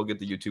first we'll get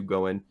the YouTube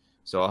going.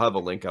 So I'll have a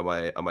link on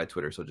my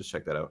Twitter, so just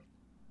check that out.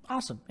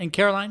 Awesome. And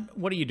Caroline,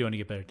 what are you doing to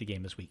get better at the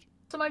game this week?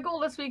 So my goal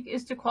this week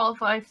is to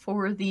qualify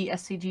for the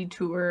SCG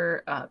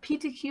Tour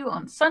PTQ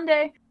on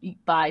Sunday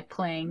by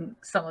playing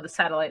some of the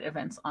satellite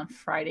events on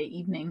Friday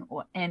evening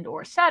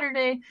or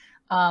Saturday.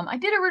 I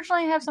did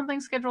originally have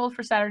something scheduled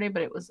for Saturday,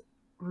 but it was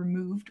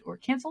removed or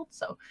canceled.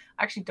 So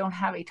I actually don't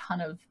have a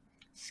ton of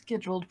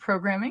scheduled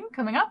programming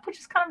coming up, which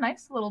is kind of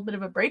nice. A little bit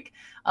of a break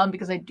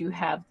because I do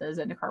have the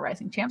Zendikar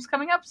Rising Champs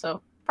coming up.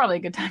 So probably a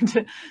good time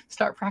to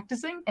start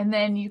practicing. And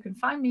then you can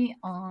find me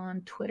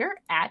on Twitter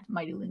at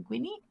Mighty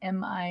Linguini,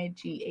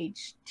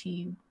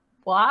 MIGHTY.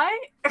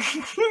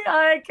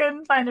 I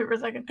couldn't find it for a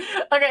second.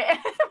 Okay,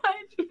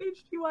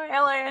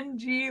 MIGHTYLINGYNE.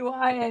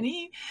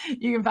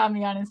 You can find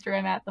me on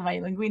Instagram at The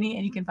Mighty Linguini,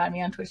 and you can find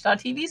me on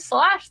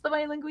twitch.tv/The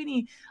Mighty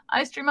Linguini.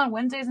 I stream on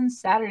Wednesdays and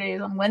Saturdays.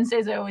 On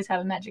Wednesdays, I always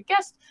have a Magic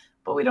guest,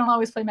 but we don't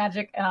always play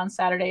Magic. And on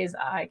Saturdays,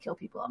 I kill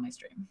people on my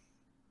stream.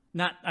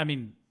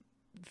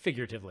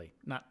 Figuratively,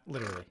 not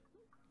literally.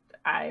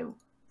 I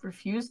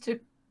refuse to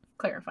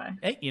clarify.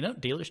 Hey,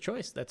 dealer's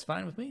choice. That's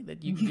fine with me.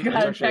 That you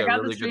gotta check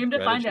out the stream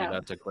to find out.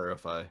 Not to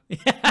clarify.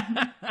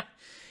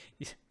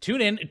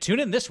 Tune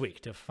in this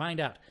week to find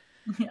out.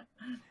 Yeah.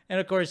 And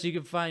of course, you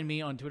can find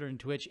me on Twitter and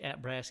Twitch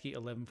at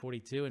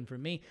Brasky1142. And for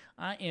me,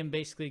 I am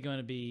basically going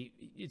to be.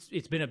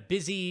 It's been a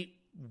busy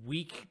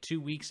week, 2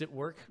 weeks at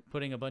work,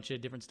 putting a bunch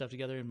of different stuff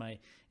together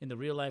in the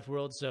real life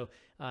world. So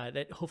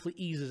that hopefully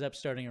eases up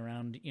starting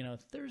around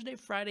Thursday,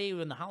 Friday,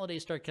 when the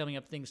holidays start coming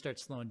up. Things start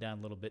slowing down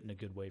a little bit in a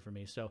good way for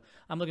me. So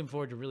I'm looking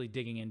forward to really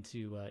digging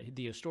into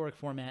the historic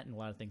format and a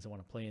lot of things I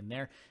want to play in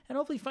there, and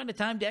hopefully find a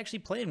time to actually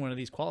play in one of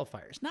these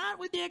qualifiers. Not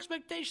with the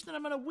expectation that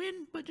I'm going to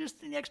win, but just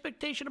the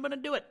expectation I'm going to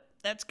do it.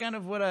 That's kind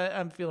of what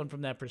I'm feeling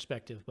from that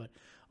perspective. But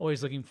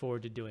always looking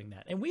forward to doing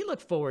that, and we look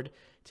forward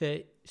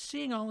to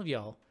seeing all of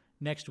y'all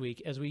next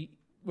week as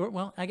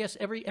I guess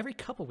every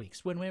couple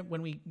weeks when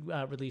we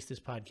release this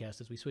podcast,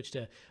 as we switch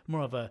to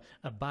more of a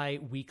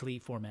bi-weekly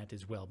format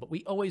as well. But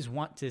we always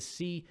want to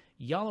see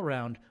y'all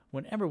around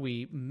whenever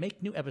we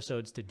make new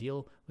episodes to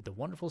deal with the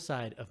wonderful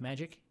side of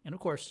Magic and, of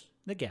course,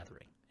 the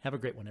Gathering. Have a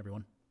great one,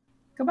 everyone.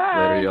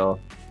 Goodbye. Later, y'all.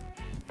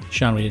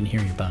 Sean, we didn't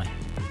hear you. Bye.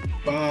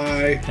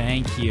 Bye.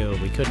 Thank you.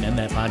 We couldn't end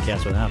that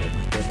podcast without it.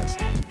 My goodness.